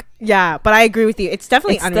still like Yeah, but I agree with you. It's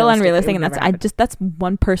definitely it's still unrealistic, and that's that's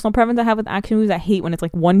one personal preference I have with action movies. I hate when it's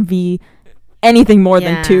like 1v anything more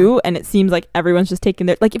than 2, and it seems like everyone's just taking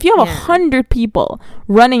their, like if you have 100 people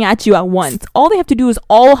running at you at once, all they have to do is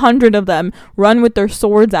all 100 of them run with their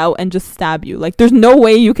swords out and just stab you. Like there's no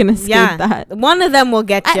way you can escape that. One of them will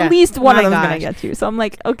get you. At least one of them is gonna get you. So I'm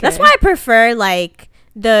like, okay, that's why I prefer like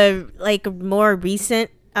the like more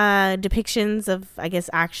recent depictions of, I guess,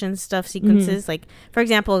 action stuff sequences. Like for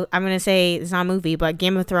example, I'm gonna say it's not a movie, but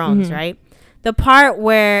Game of Thrones, right? The part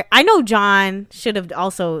where I know John should have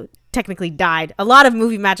also technically died. A lot of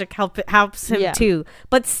movie magic helps him too,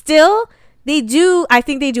 but still I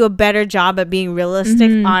think they do a better job at being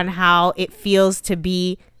realistic on how it feels to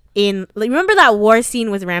be in, like, remember that war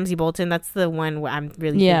scene with Ramsay Bolton? That's the one where I'm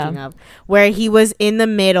really thinking of, where he was in the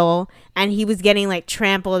middle and he was getting like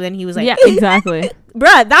trampled and he was like, exactly.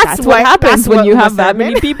 Bruh, that's what happens when you have that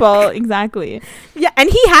many people. Exactly. Yeah, and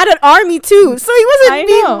he had an army too, so he wasn't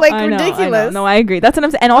being ridiculous. No, I agree. That's what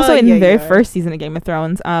I'm saying. And also in the very first season of Game of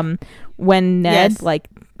Thrones, when Ned like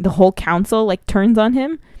the whole council like turns on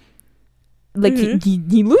him, like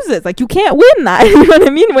he loses. Like you can't win that. You know what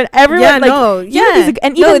I mean? When everyone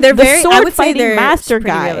and even the sword fighting master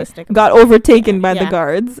guy got overtaken by the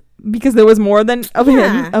guards because there was more than of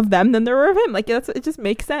them than there were of him. Like it just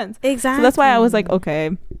makes sense. Exactly. So that's why I was like,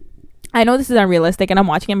 okay, I know this is unrealistic, and I'm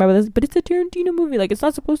watching it by this, but it's a Tarantino movie. Like it's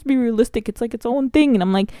not supposed to be realistic. It's like its own thing, and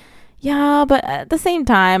I'm like, yeah, but at the same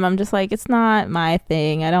time, I'm just like, it's not my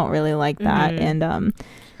thing. I don't really like that, and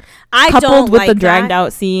coupled with the dragged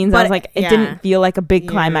out scenes, I was like, it didn't feel like a big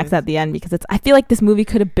climax at the end, because I feel like this movie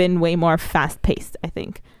could have been way more fast paced, I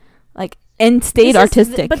think, like, and stayed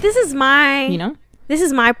artistic. But this is my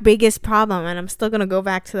biggest problem, and I'm still gonna go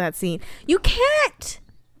back to that scene. You can't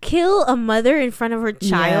kill a mother in front of her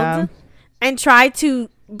child and try to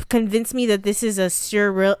convince me that this is a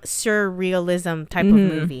surrealism type of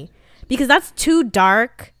movie, because that's too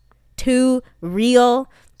dark, too real,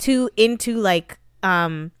 too into like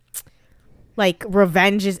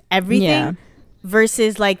revenge is everything,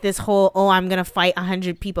 versus like this whole, I'm gonna fight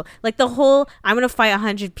 100 people. Like the whole I'm gonna fight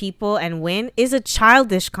 100 people and win is a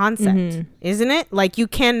childish concept, isn't it? Like you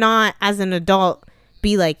cannot as an adult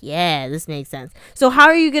be like, yeah, this makes sense. So how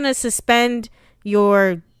are you gonna suspend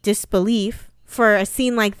your disbelief for a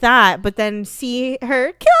scene like that, but then see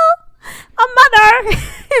her kill a mother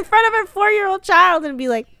in front of her 4-year-old child and be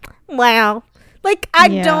like, wow. Like I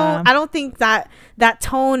don't think that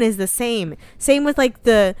tone is the same with like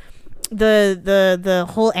the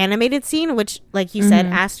whole animated scene, which, like you said,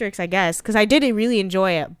 asterisk, I guess, because I did really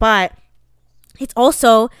enjoy it, but it's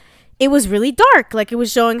also, it was really dark. Like it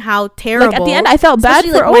was showing how terrible, like at the end I felt bad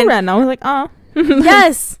for Oren. I was like, oh.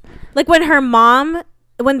 Yes, like when her mom,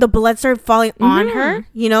 when the blood started falling on her,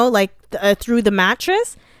 you know, like through the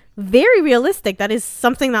mattress, very realistic. That is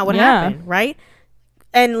something that would happen, right?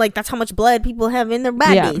 And like that's how much blood people have in their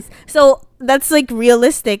bodies. So that's like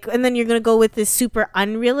realistic, and then you're gonna go with this super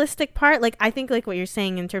unrealistic part. Like I think like what you're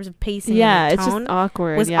saying in terms of pacing, and it's just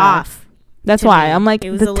awkward. Was off. That's why I'm like,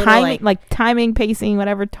 the timing, like timing, pacing,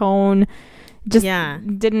 whatever, tone, just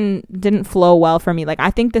didn't flow well for me. Like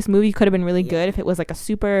I think this movie could have been really good if it was like a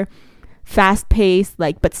super fast paced,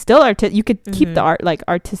 like, but still you could keep the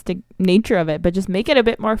artistic nature of it, but just make it a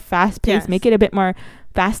bit more fast paced, make it a bit more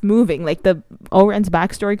fast moving. Like the Oren's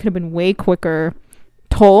backstory could have been way quicker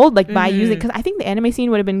told, like by using, because I think the anime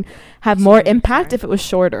scene would have more impact if it was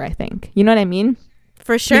shorter, I think, you know what I mean?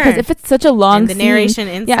 For sure. Because if it's such a long scene, the narration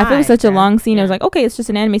inside, if it was such a long scene, I was like, okay, it's just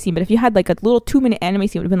an anime scene. But if you had like a little 2-minute anime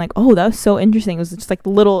scene, it would have been like, oh, that was so interesting. It was just like the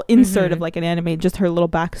little insert of like an anime, just her little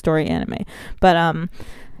backstory anime. But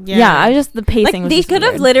I just, the pacing, like, was they could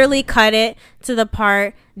have literally cut it to the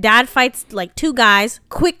part dad fights like 2 guys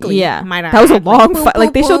quickly. That was a long fight.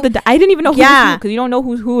 Like they showed I didn't even know who was who, because you don't know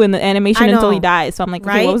who's who in the animation until he dies. So I'm like,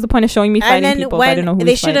 okay, what was the point of showing me fighting people if I didn't know who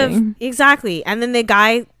was fighting? Exactly. And then the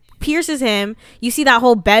guy pierces him. You see that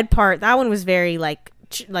whole bed part. That one was very like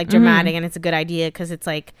dramatic, and it's a good idea because it's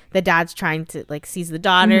like the dad's trying to like seize the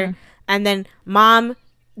daughter, and then mom.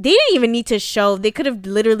 They didn't even need to show. They could have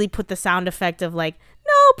literally put the sound effect of like,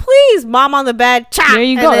 no, please, mom on the bed. Cha! There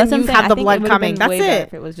you go. And then you have the blood coming. That's it.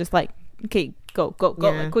 If it was just like, okay, go,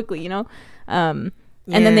 like, quickly, you know. And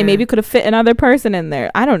then they maybe could have fit another person in there.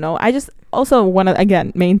 I don't know. I just also want to,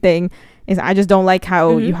 again, main thing is I just don't like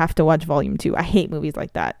how you have to watch volume 2. I hate movies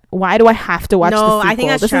like that. Why do I have to watch the sequel? I think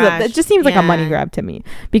that's trash. It just seems like a money grab to me,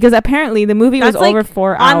 because apparently the movie was over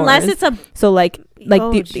 4 hours. Unless it's a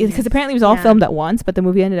because apparently it was all filmed at once, but the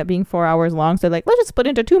movie ended up being 4 hours long. So like, let's just split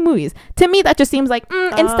into 2 movies. To me, that just seems like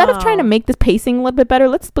instead of trying to make this pacing a little bit better,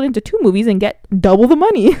 let's split into 2 movies and get double the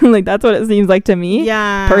money. Like, that's what it seems like to me.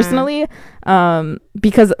 Yeah. Personally,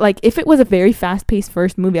 because like if it was a very fast-paced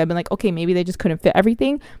first movie, I'd been like, okay, maybe they just couldn't fit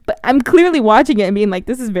everything. But I'm clearly watching it and being like,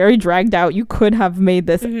 this is very dragged out. You could have made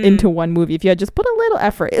this into one movie if you had just put a little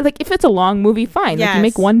effort. Like, if it's a long movie, fine. Like, you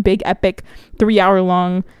make one big epic 3-hour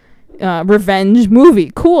long revenge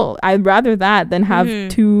movie, cool. I'd rather that than have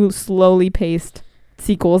 2 slowly paced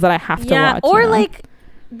sequels that I have to watch. Or like,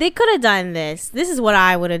 they could have done this is what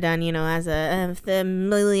I would have done, as the $1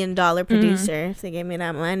 million producer, if they gave me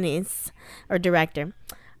that money, or director.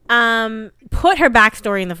 Put her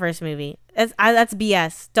backstory in the first movie. That's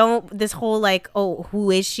BS. Don't this whole like, oh, who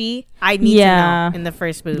is she? I need to know in the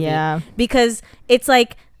first movie. Because it's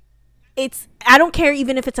like, I don't care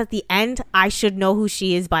even if it's at the end. I should know who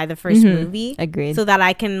she is by the first movie. Agreed. So that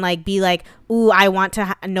I can like be like, ooh, I want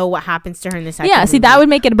to know what happens to her in the second movie. See, that would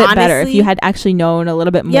make it a bit better if you had actually known a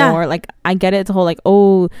little bit more. Like, I get it. It's a whole like,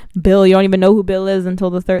 oh, Bill, you don't even know who Bill is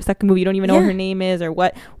until the second movie. You don't even know what her name is or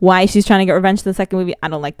why she's trying to get revenge to the second movie. I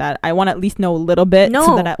don't like that. I want to at least know a little bit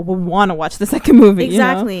so that I would want to watch the second movie.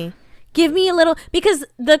 Exactly. Give me a little, because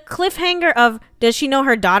the cliffhanger of, does she know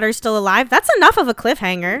her daughter's still alive? That's enough of a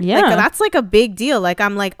cliffhanger. Yeah. Like, that's like a big deal. Like,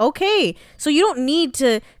 I'm like, okay, so you don't need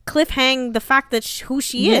to cliffhang the fact that who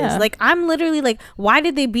she is. Like, I'm literally like, why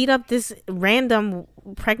did they beat up this random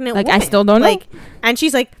pregnant woman? I still don't know. And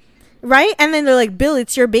she's like, right? And then they're like, Bill,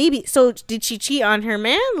 it's your baby. So did she cheat on her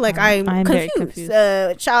man? Like, I'm confused.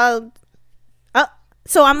 Child.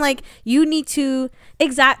 So I'm like, you need to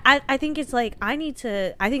I think it's like, I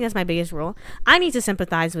think that's my biggest rule. I need to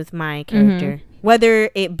sympathize with my character, whether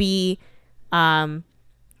it be I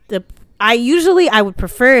would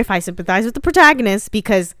prefer if I sympathize with the protagonist,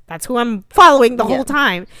 because that's who I'm following the whole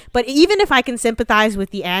time. But even if I can sympathize with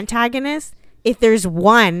the antagonist, if there's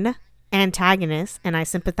one antagonist and I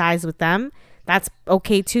sympathize with them, that's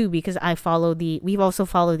okay too, because we've also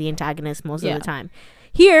followed the antagonist most of the time.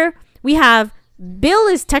 Here we have Bill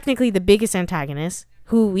is technically the biggest antagonist,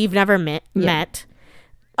 who we've never met.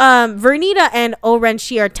 Vernita and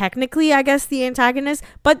Orenshi are technically, I guess, the antagonists,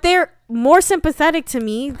 but they're more sympathetic to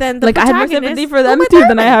me than the protagonist. I had more sympathy for them too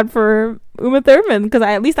than I had for Uma Thurman, because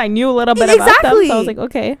at least I knew a little bit about them, so I was like,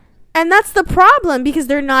 okay. And that's the problem, because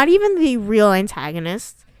they're not even the real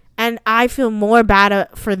antagonists, and I feel more bad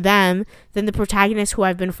for them than the protagonist who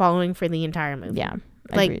I've been following for the entire movie. Yeah,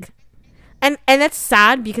 agreed. And that's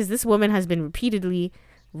sad, because this woman has been repeatedly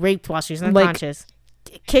raped while she's unconscious,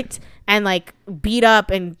 kicked and like beat up,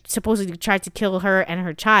 and supposedly tried to kill her and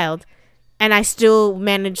her child, and I still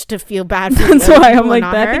managed to feel bad for that's why I'm like,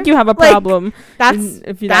 I think you have a problem. That's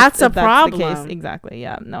a problem. The case. Exactly.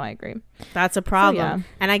 Yeah. No, I agree. That's a problem.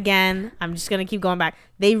 And again, I'm just gonna keep going back.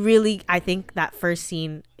 I think that first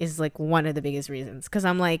scene is like one of the biggest reasons, because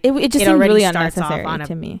I'm like, it just seemed really unnecessary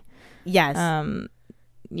to me. Yes.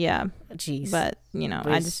 Yeah, jeez, but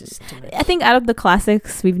I think out of the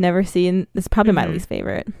classics we've never seen, this is probably my least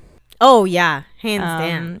favorite. Oh yeah, hands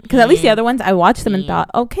down. Because at least the other ones, I watched them and thought,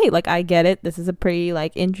 okay, like, I get it, this is a pretty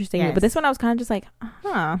like interesting movie. But this one I was kind of just like,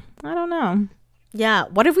 I don't know. Yeah,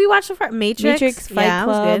 what have we watched so far? Matrix, Fight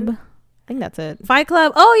Club. I think that's it. Fight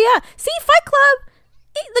Club. Oh yeah, see, Fight Club.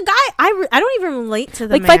 The guy, I don't even relate to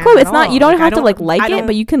the like Fight Club. It's not, you don't have to like it,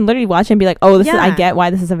 but you can literally watch it and be like, oh, this is, I get why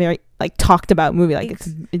this is a very like talked about movie. Like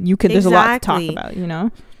there's a lot to talk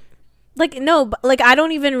about, Like, no, but like, I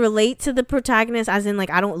don't even relate to the protagonist, as in like,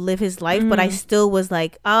 I don't live his life, but I still was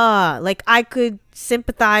like, like, I could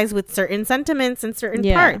sympathize with certain sentiments and certain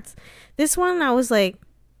parts. This one, I was like,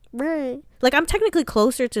 right. Like, I'm technically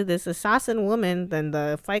closer to this assassin woman than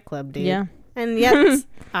the Fight Club dude. Yeah. And yet,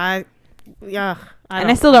 I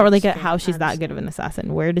still don't really get how she's that good of an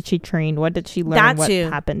assassin. Where did she train? What did she learn? What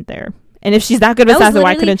happened there? And if she's that good of an assassin,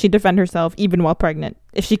 why couldn't she defend herself even while pregnant?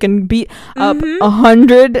 If she can beat up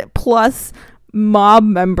 100+ mob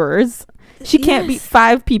members, she can't beat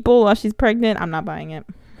 5 people while she's pregnant. I'm not buying it.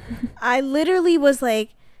 I literally was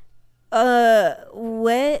like,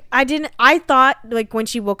 what? I thought, like, when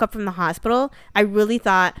she woke up from the hospital, I really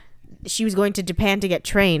thought she was going to Japan to get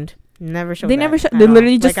trained. Never showed. They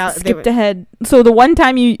literally just skipped ahead. So the one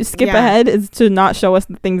time you skip ahead is to not show us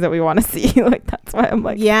the things that we want to see. Like, that's why I'm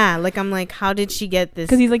like, I'm like, how did she get this?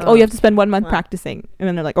 Because he's like, you have to spend 1 month practicing, and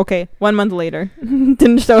then they're like, okay, 1 month later,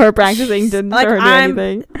 didn't show her practicing, didn't show her do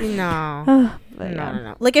anything. No. But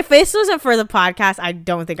no. Like if this wasn't for the podcast, I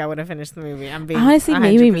don't think I would have finished the movie. I'm being honestly,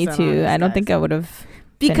 maybe me too. honest, I don't guys. think I would have.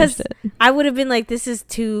 Because I would have been like, this is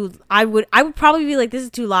too. I would probably be like, this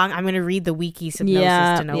is too long. I'm gonna read the wiki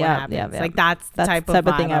synopsis to know what happens. Yeah. Like that's the type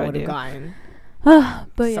of thing I would have gotten.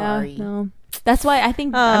 But Sorry. no. That's why I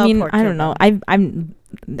think. I mean, I don't know.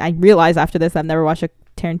 I realized after this I've never watched a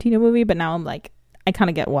Tarantino movie, but now I'm like, I kind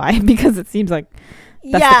of get why, because it seems like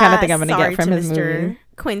that's the kind of thing I'm gonna get from his movie.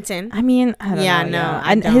 Quentin. I mean, I don't know.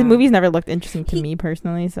 And his movies never looked interesting to me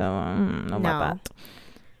personally, so I don't know about that.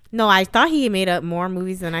 No, I thought he made up more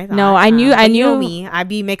movies than I thought. No, I knew. You know me. I'd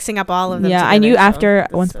be mixing up all of them. Yeah, together, I knew after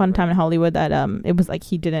so Once Upon a Time in Hollywood that it was like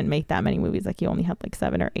he didn't make that many movies. Like he only had like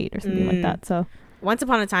 7 or 8 or something like that. So Once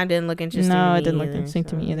Upon a Time didn't look interesting. No, to me it didn't look either, interesting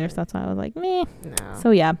to me either. So that's why I was like, meh. No.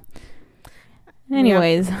 So yeah.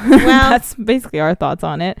 Anyways, well, that's basically our thoughts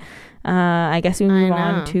on it. I guess we move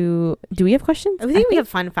on to. Do we have questions? I think we have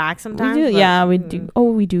fun facts sometimes. We do. Yeah, we do.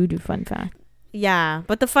 Oh, we do fun facts. Yeah,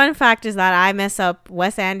 but the fun fact is that I mess up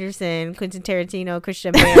Wes Anderson, Quentin Tarantino,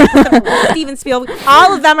 Christian Bale, Steven Spielberg.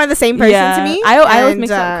 All of them are the same person to me. I always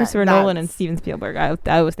mix up Christopher Nolan and Steven Spielberg. I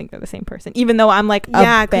always think they're the same person, even though I'm like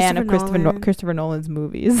a fan of Christopher Nolan's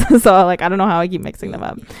movies. So like I don't know how I keep mixing them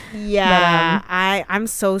up. Yeah, but, I'm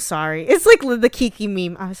so sorry. It's like the Kiki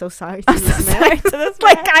meme. I'm so sorry to this man.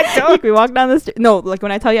 Like I don't. Like we walk down the street. No, like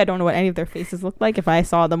when I tell you I don't know what any of their faces look like. If I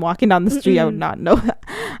saw them walking down the street, I would not know.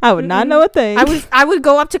 I would not know a thing. I would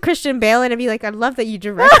go up to Christian Bale and I'd be like, I love that you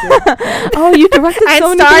directed. Oh, you directed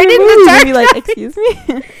so many movies. I'd be like, excuse me.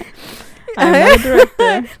 I'm not a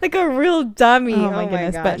director. Like a real dummy. Oh my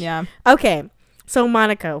goodness. But yeah. Okay. So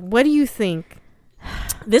Monica, what do you think?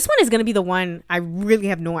 This one is going to be the one I really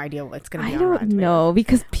have no idea what's going to be. I don't know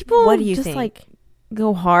because people what do you just think? Like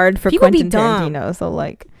go hard for people Quentin Tarantino. So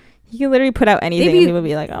like you can literally put out anything and people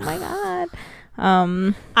be like, oh my God.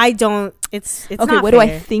 I don't. It's okay. Not what fair. do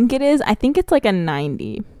I think it is? I think it's like a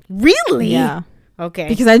 90. Really? Yeah. Okay.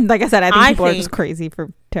 Because I said, I think people are just crazy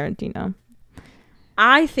for Tarantino.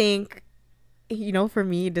 I think, for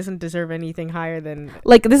me, it doesn't deserve anything higher than.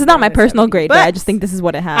 Like this is not my personal grade, but I just think this is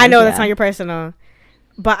what it has. I know that's not your personal,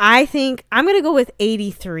 but I think I'm gonna go with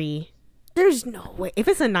 83. There's no way if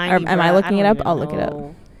it's a 90. Am I looking it up? I'll look it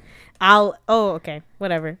up. Okay,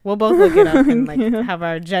 whatever. We'll both look it up and like have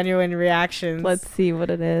our genuine reactions. Let's see what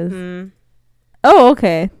it is. Oh,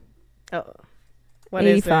 okay. Oh, what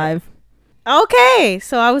 85. is it? Okay,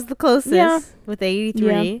 so I was the closest with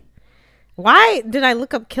 83. Yeah. Why did I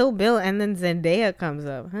look up Kill Bill and then Zendaya comes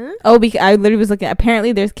up? Huh? Oh, because I literally was looking.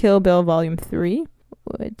 Apparently, there's Kill Bill Volume 3,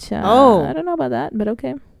 which I don't know about that, but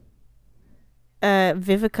okay.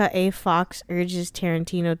 Vivica A. Fox urges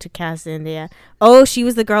Tarantino to cast Zendaya. Oh, she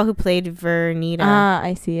was the girl who played Vernita.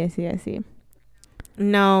 I see.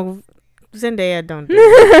 No, Zendaya, don't do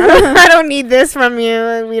it. I don't need this from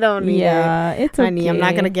you. We don't need it. Yeah, it's okay. Honey, I'm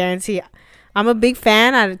not going to guarantee. I'm a big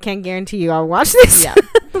fan. I can't guarantee you I'll watch this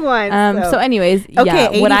one. So anyways, okay,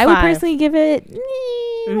 85. What I would personally give it,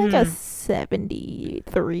 like a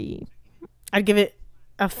 73. I'd give it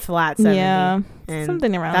a flat 70. Yeah,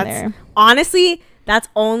 something around there. Honestly, that's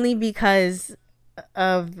only because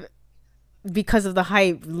of the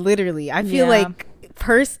hype. Literally, I feel like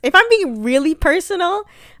if I'm being really personal,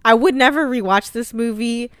 I would never rewatch this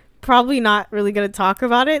movie. Probably not really gonna talk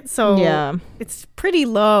about it. So it's pretty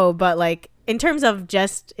low. But like in terms of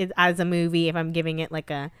just it as a movie, if I'm giving it like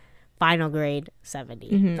a final grade,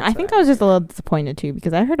 70. I think I was just a little disappointed too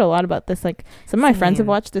because I heard a lot about this. Like some of my friends have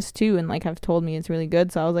watched this too and like have told me it's really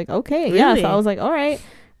good. So I was like, okay, really? So I was like, all right.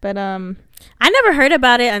 But I never heard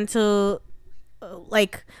about it until I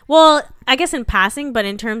guess in passing, but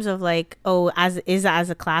in terms of like as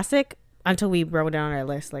a classic, until we wrote down our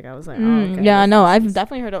list, like I was like, okay, I've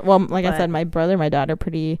definitely heard of, like I said, my brother, my dad are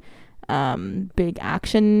pretty big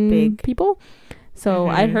action people, so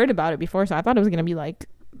I'd heard about it before, so I thought it was gonna be like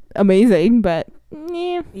amazing, but for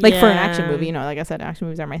an action movie, like I said, action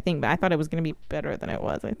movies are my thing, but I thought it was gonna be better than it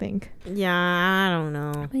was. I think. I don't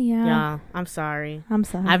know. But yeah, I'm sorry.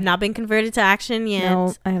 I've not been converted to action yet.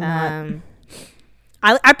 No, I have not.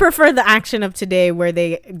 I prefer the action of today where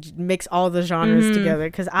they mix all the genres together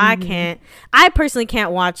because I personally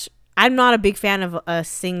can't watch. I'm not a big fan of a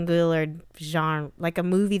singular genre, like a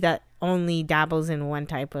movie that only dabbles in one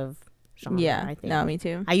type of genre. Yeah, I think. No, me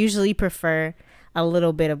too. I usually prefer a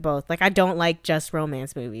little bit of both. Like I don't like just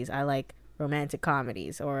romance movies. I like romantic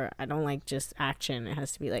comedies, or I don't like just action. It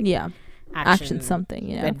has to be like action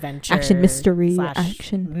something, adventure, action mystery,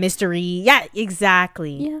 action mystery. Yeah,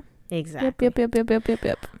 exactly. Yeah. Exactly.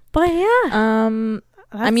 Yep. But yeah.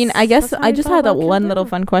 I mean, I guess I just had that one little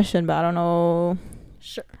fun question, but I don't know.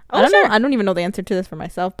 Sure. I don't know. I don't even know the answer to this for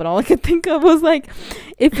myself, but all I could think of was like,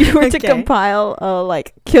 if you were to compile a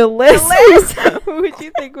like kill list, who would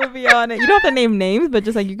you think would be on it? You don't have to name names, but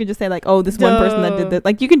just like you could just say like, oh, this one person that did this.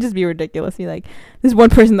 Like you can just be ridiculous. Be like, this one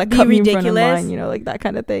person that cut me in front of mine. You know, like that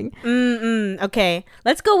kind of thing. Okay,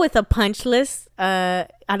 let's go with a punch list. I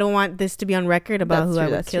don't want this to be on record about who I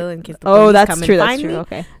would kill in case the police come and find me.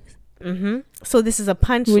 Okay. So this is a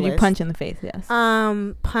punch list. Who would you punch in the face? Yes.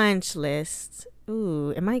 Punch list. Ooh,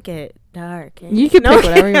 it might get dark. You can pick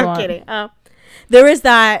whatever you want. I'm kidding. There is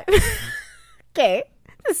that. Okay,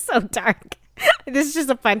 this is so dark. This is just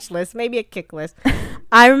a punch list, maybe a kick list.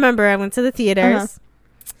 I remember I went to the theaters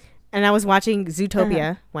and I was watching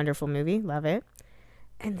Zootopia. Wonderful movie, love it.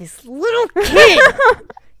 And this little kid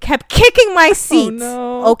kept kicking my seat. Oh,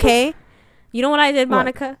 no. Okay, you know what I did,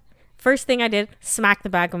 Monica? What? First thing I did, smack the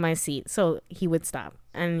back of my seat so he would stop,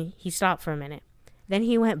 and he stopped for a minute. Then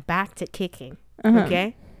he went back to kicking.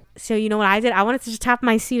 Okay, so you know what I did? I wanted to just tap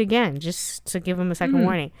my seat again, just to give him a second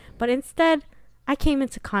warning. But instead, I came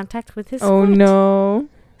into contact with his foot. Oh no!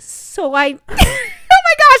 So I, oh my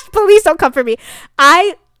gosh! Police, don't come for me.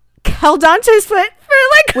 I held on to his foot for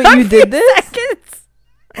like you did this? Seconds.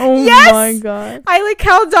 Oh yes! My god! I like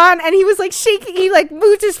held on, and he was like shaking. He like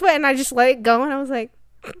moved his foot, and I just let it go, and I was like,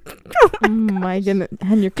 oh my goodness!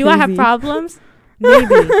 And you're crazy. Do I have problems?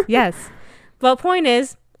 Maybe. Yes. But point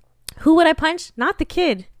is, who would I punch? Not the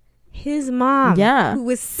kid. His mom. Yeah. Who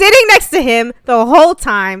was sitting next to him the whole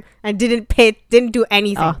time and didn't do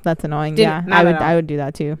anything. Oh, that's annoying. I would do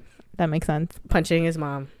that too. That makes sense. Punching his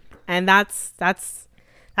mom. And that's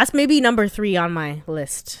maybe number 3 on my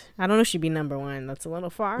list. I don't know if she'd be number 1. That's a little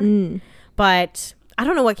far. But I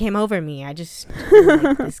don't know what came over me. I just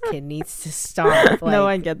like, this kid needs to stop. Like, no,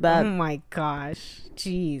 I get that. Oh my gosh.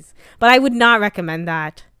 Jeez. But I would not recommend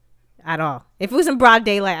that at all. If it was in broad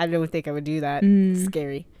daylight, I don't think I would do that. It's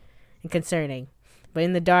scary and concerning. But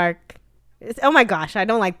in the dark, oh my gosh, I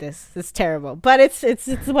don't like this. It's terrible. But it's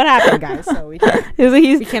what happened, guys. So we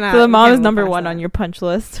cannot. So the mom is number 1 on your punch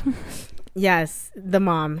list. Yes, the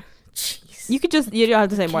mom. Jeez. You don't have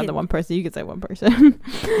to say more than one person. You could say one person.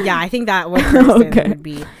 Yeah, I think that one person would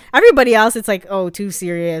be. Everybody else, it's like, oh, too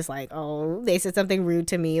serious. Like, oh, they said something rude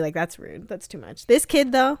to me. Like, that's rude. That's too much. This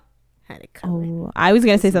kid, though, had it coming. Oh, I was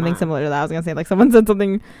going to say something similar to that. I was going to say, like, someone said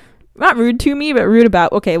something not rude to me, but rude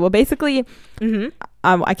about. Okay, well, basically,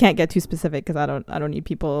 I can't get too specific because I don't need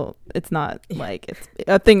people. It's not like it's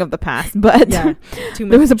a thing of the past. But yeah,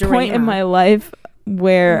 there was a point in my life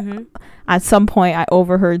where at some point I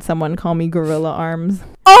overheard someone call me gorilla arms.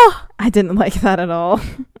 Oh, I didn't like that at all.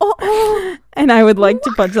 And I would like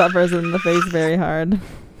to punch that person in the face very hard.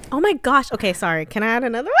 Oh my gosh. Okay, sorry. Can I add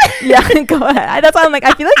another one? Yeah, go ahead. That's why I'm like,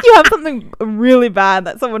 I feel like you have something really bad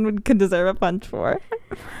that someone could deserve a punch for.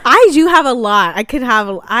 I do have a lot. There's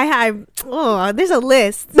a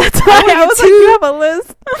list. That's why I was like, you have a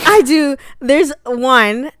list. I do. There's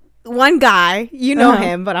one guy, you know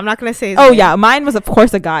him, but I'm not gonna say his name. Yeah, mine was of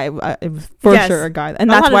course a guy. It was for sure a guy, and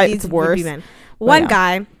that's why it's worse. One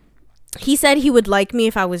guy, he said he would like me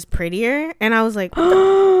if I was prettier, and I was like,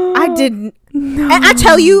 I didn't. No. And I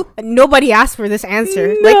tell you, nobody asked for this answer.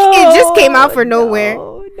 No, like it just came out for nowhere.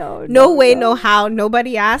 No way, no how.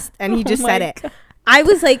 Nobody asked, and he just said it. I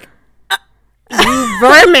was like, you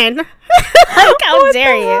vermin! Like, how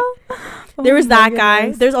dare you? There was that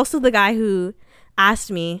guy. There's also the guy who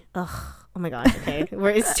asked me, oh my gosh, okay,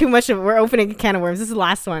 it's too much we're opening a can of worms. This is the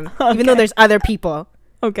last one, even though there's other people.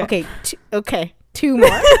 Okay, two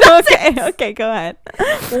more. Okay, go ahead.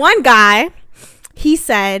 One guy, he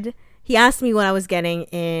asked me what I was getting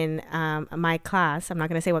in my class. I'm not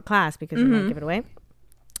gonna say what class because we might give it away.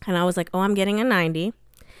 And I was like, oh, I'm getting a 90.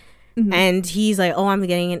 And he's like, oh, I'm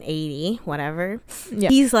getting an 80, whatever. Yeah.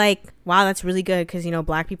 He's like, wow, that's really good because,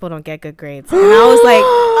 black people don't get good grades. And I was like,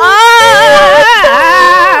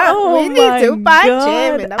 we need to punch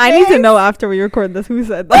him in the face. I need to know after we record this who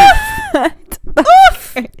said that.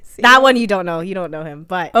 That one you don't know. You don't know him.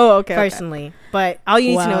 But personally. Okay. But all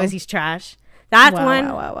you need to know is he's trash. That one.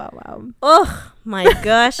 Wow. Oh, my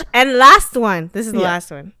gosh. And last one. This is the last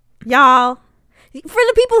one. Y'all. For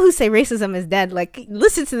the people who say racism is dead, like,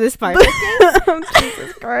 listen to this part.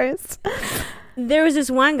 Jesus Christ. There was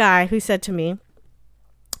this one guy who said to me,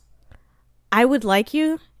 I would like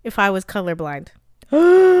you if I was colorblind.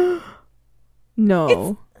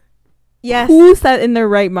 No. Yes. Who said in their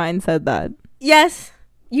right mind said that? Yes.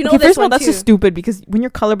 You know, first of all, that's just stupid because when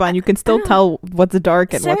you're colorblind, you can still tell what's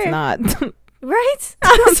dark and what's not. Right?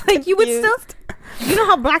 I was like, you would still... You know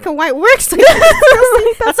how black and white works. Like,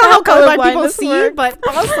 that's not how colorblind people see, but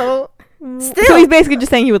also still. So he's basically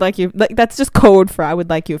just saying he would like you. Like, that's just code for I would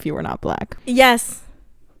like you if you were not black. Yes.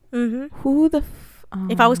 Who the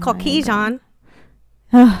if I was Caucasian,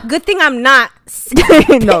 God. good thing I'm not.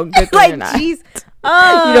 No, good thing like, you're not. jeez.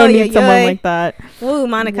 Oh, you don't need someone like that. Woo,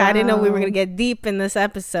 Monica, I didn't know we were Wow. gonna get deep in this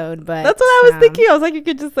episode, but That's what I was thinking. I was like, you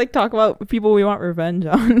could just like talk about people we want revenge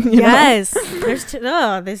on. you know? Yes,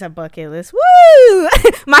 there's a bucket list. Woo!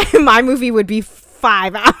 my movie would be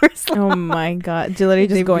 5 hours long. Oh my God, literally They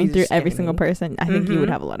just would going be through just every kidding single me. person. I think you would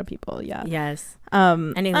Mhm. have a lot of people. Yeah. Yes.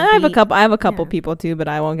 And And it I would have a be- couple. I have a couple yeah. people too, but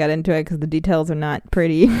I won't get into it because the details are not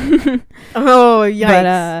pretty. Oh, yikes. But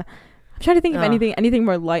I'm trying to think of Ugh. anything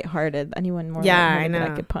more lighthearted. Anyone more? Yeah, I lighthearted that I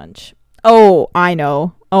know. could punch. Oh, I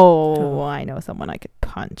know. Oh, I know someone I could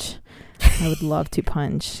punch. I would love to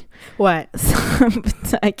punch. What?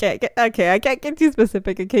 I can't get too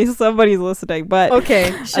specific in case somebody's listening. But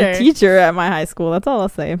Okay, sure. a teacher at my high school. That's all I'll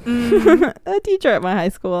say. Mhm. A teacher at my high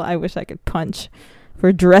school. I wish I could punch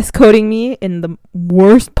for dress coding me in the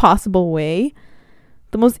worst possible way,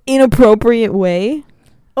 the most inappropriate way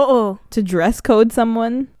Oh, to dress code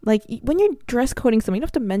someone. Like when you're dress coding someone, you don't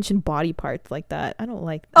have to mention body parts like that. I don't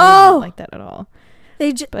like that at all.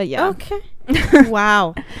 they But yeah. okay.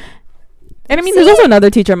 Wow. And I mean, there's also another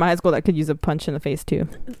teacher at my high school that could use a punch in the face too.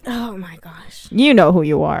 Oh my gosh. You know who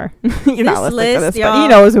you are. You're not This listening to list, this, but y'all, he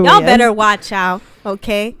knows who y'all he better is. watch out.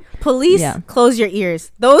 Okay. Police, Yeah. close your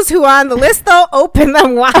ears. Those who are on the list, though, open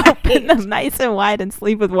them wide. Open them nice and wide and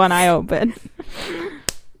sleep with one eye open.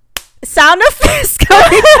 Sound effects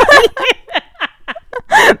coming.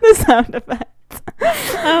 The sound effects.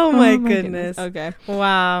 Oh my goodness. Okay,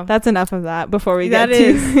 Wow. that's enough of that. Before we That get to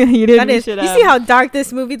is- you didn't. That is. You You see how dark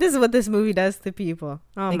this movie? This is what this movie does to people.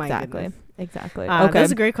 Oh my exactly, goodness. exactly. That Okay.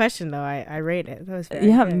 was a great question, though. I rate it. That was very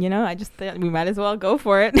Yeah, good. you know, I just thought we might as well go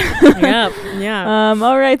for it. Yep. Yeah.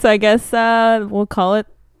 All right, so I guess we'll call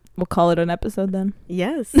it an episode then.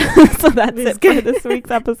 Yes. So that's It's it good. for this week's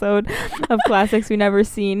episode of Classics We Never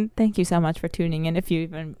Seen. Thank you so much for tuning in. If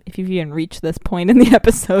you've even reached this point in the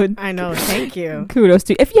episode, I know. Thank you. kudos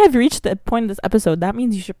to you. If you have reached the point of this episode, that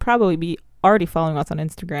means you should probably be already following us on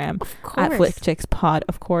Instagram Of at course. Flick Chicks Pod,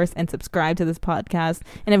 of course, and subscribe to this podcast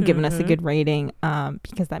and have given us a Mhm. good rating,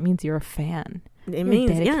 because that means you're a fan. It You're a means,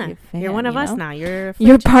 yeah. dedicated fan, You're one of you us know? now. You're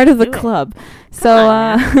Part of the do it. club. So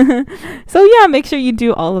on, so yeah, make sure you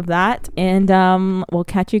do all of that, and we'll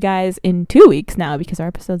catch you guys in 2 weeks now, because our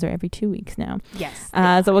episodes are every 2 weeks now. Yes.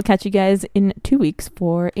 So we'll catch you guys in 2 weeks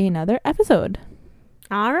for another episode.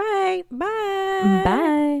 All right. Bye.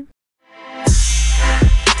 Bye.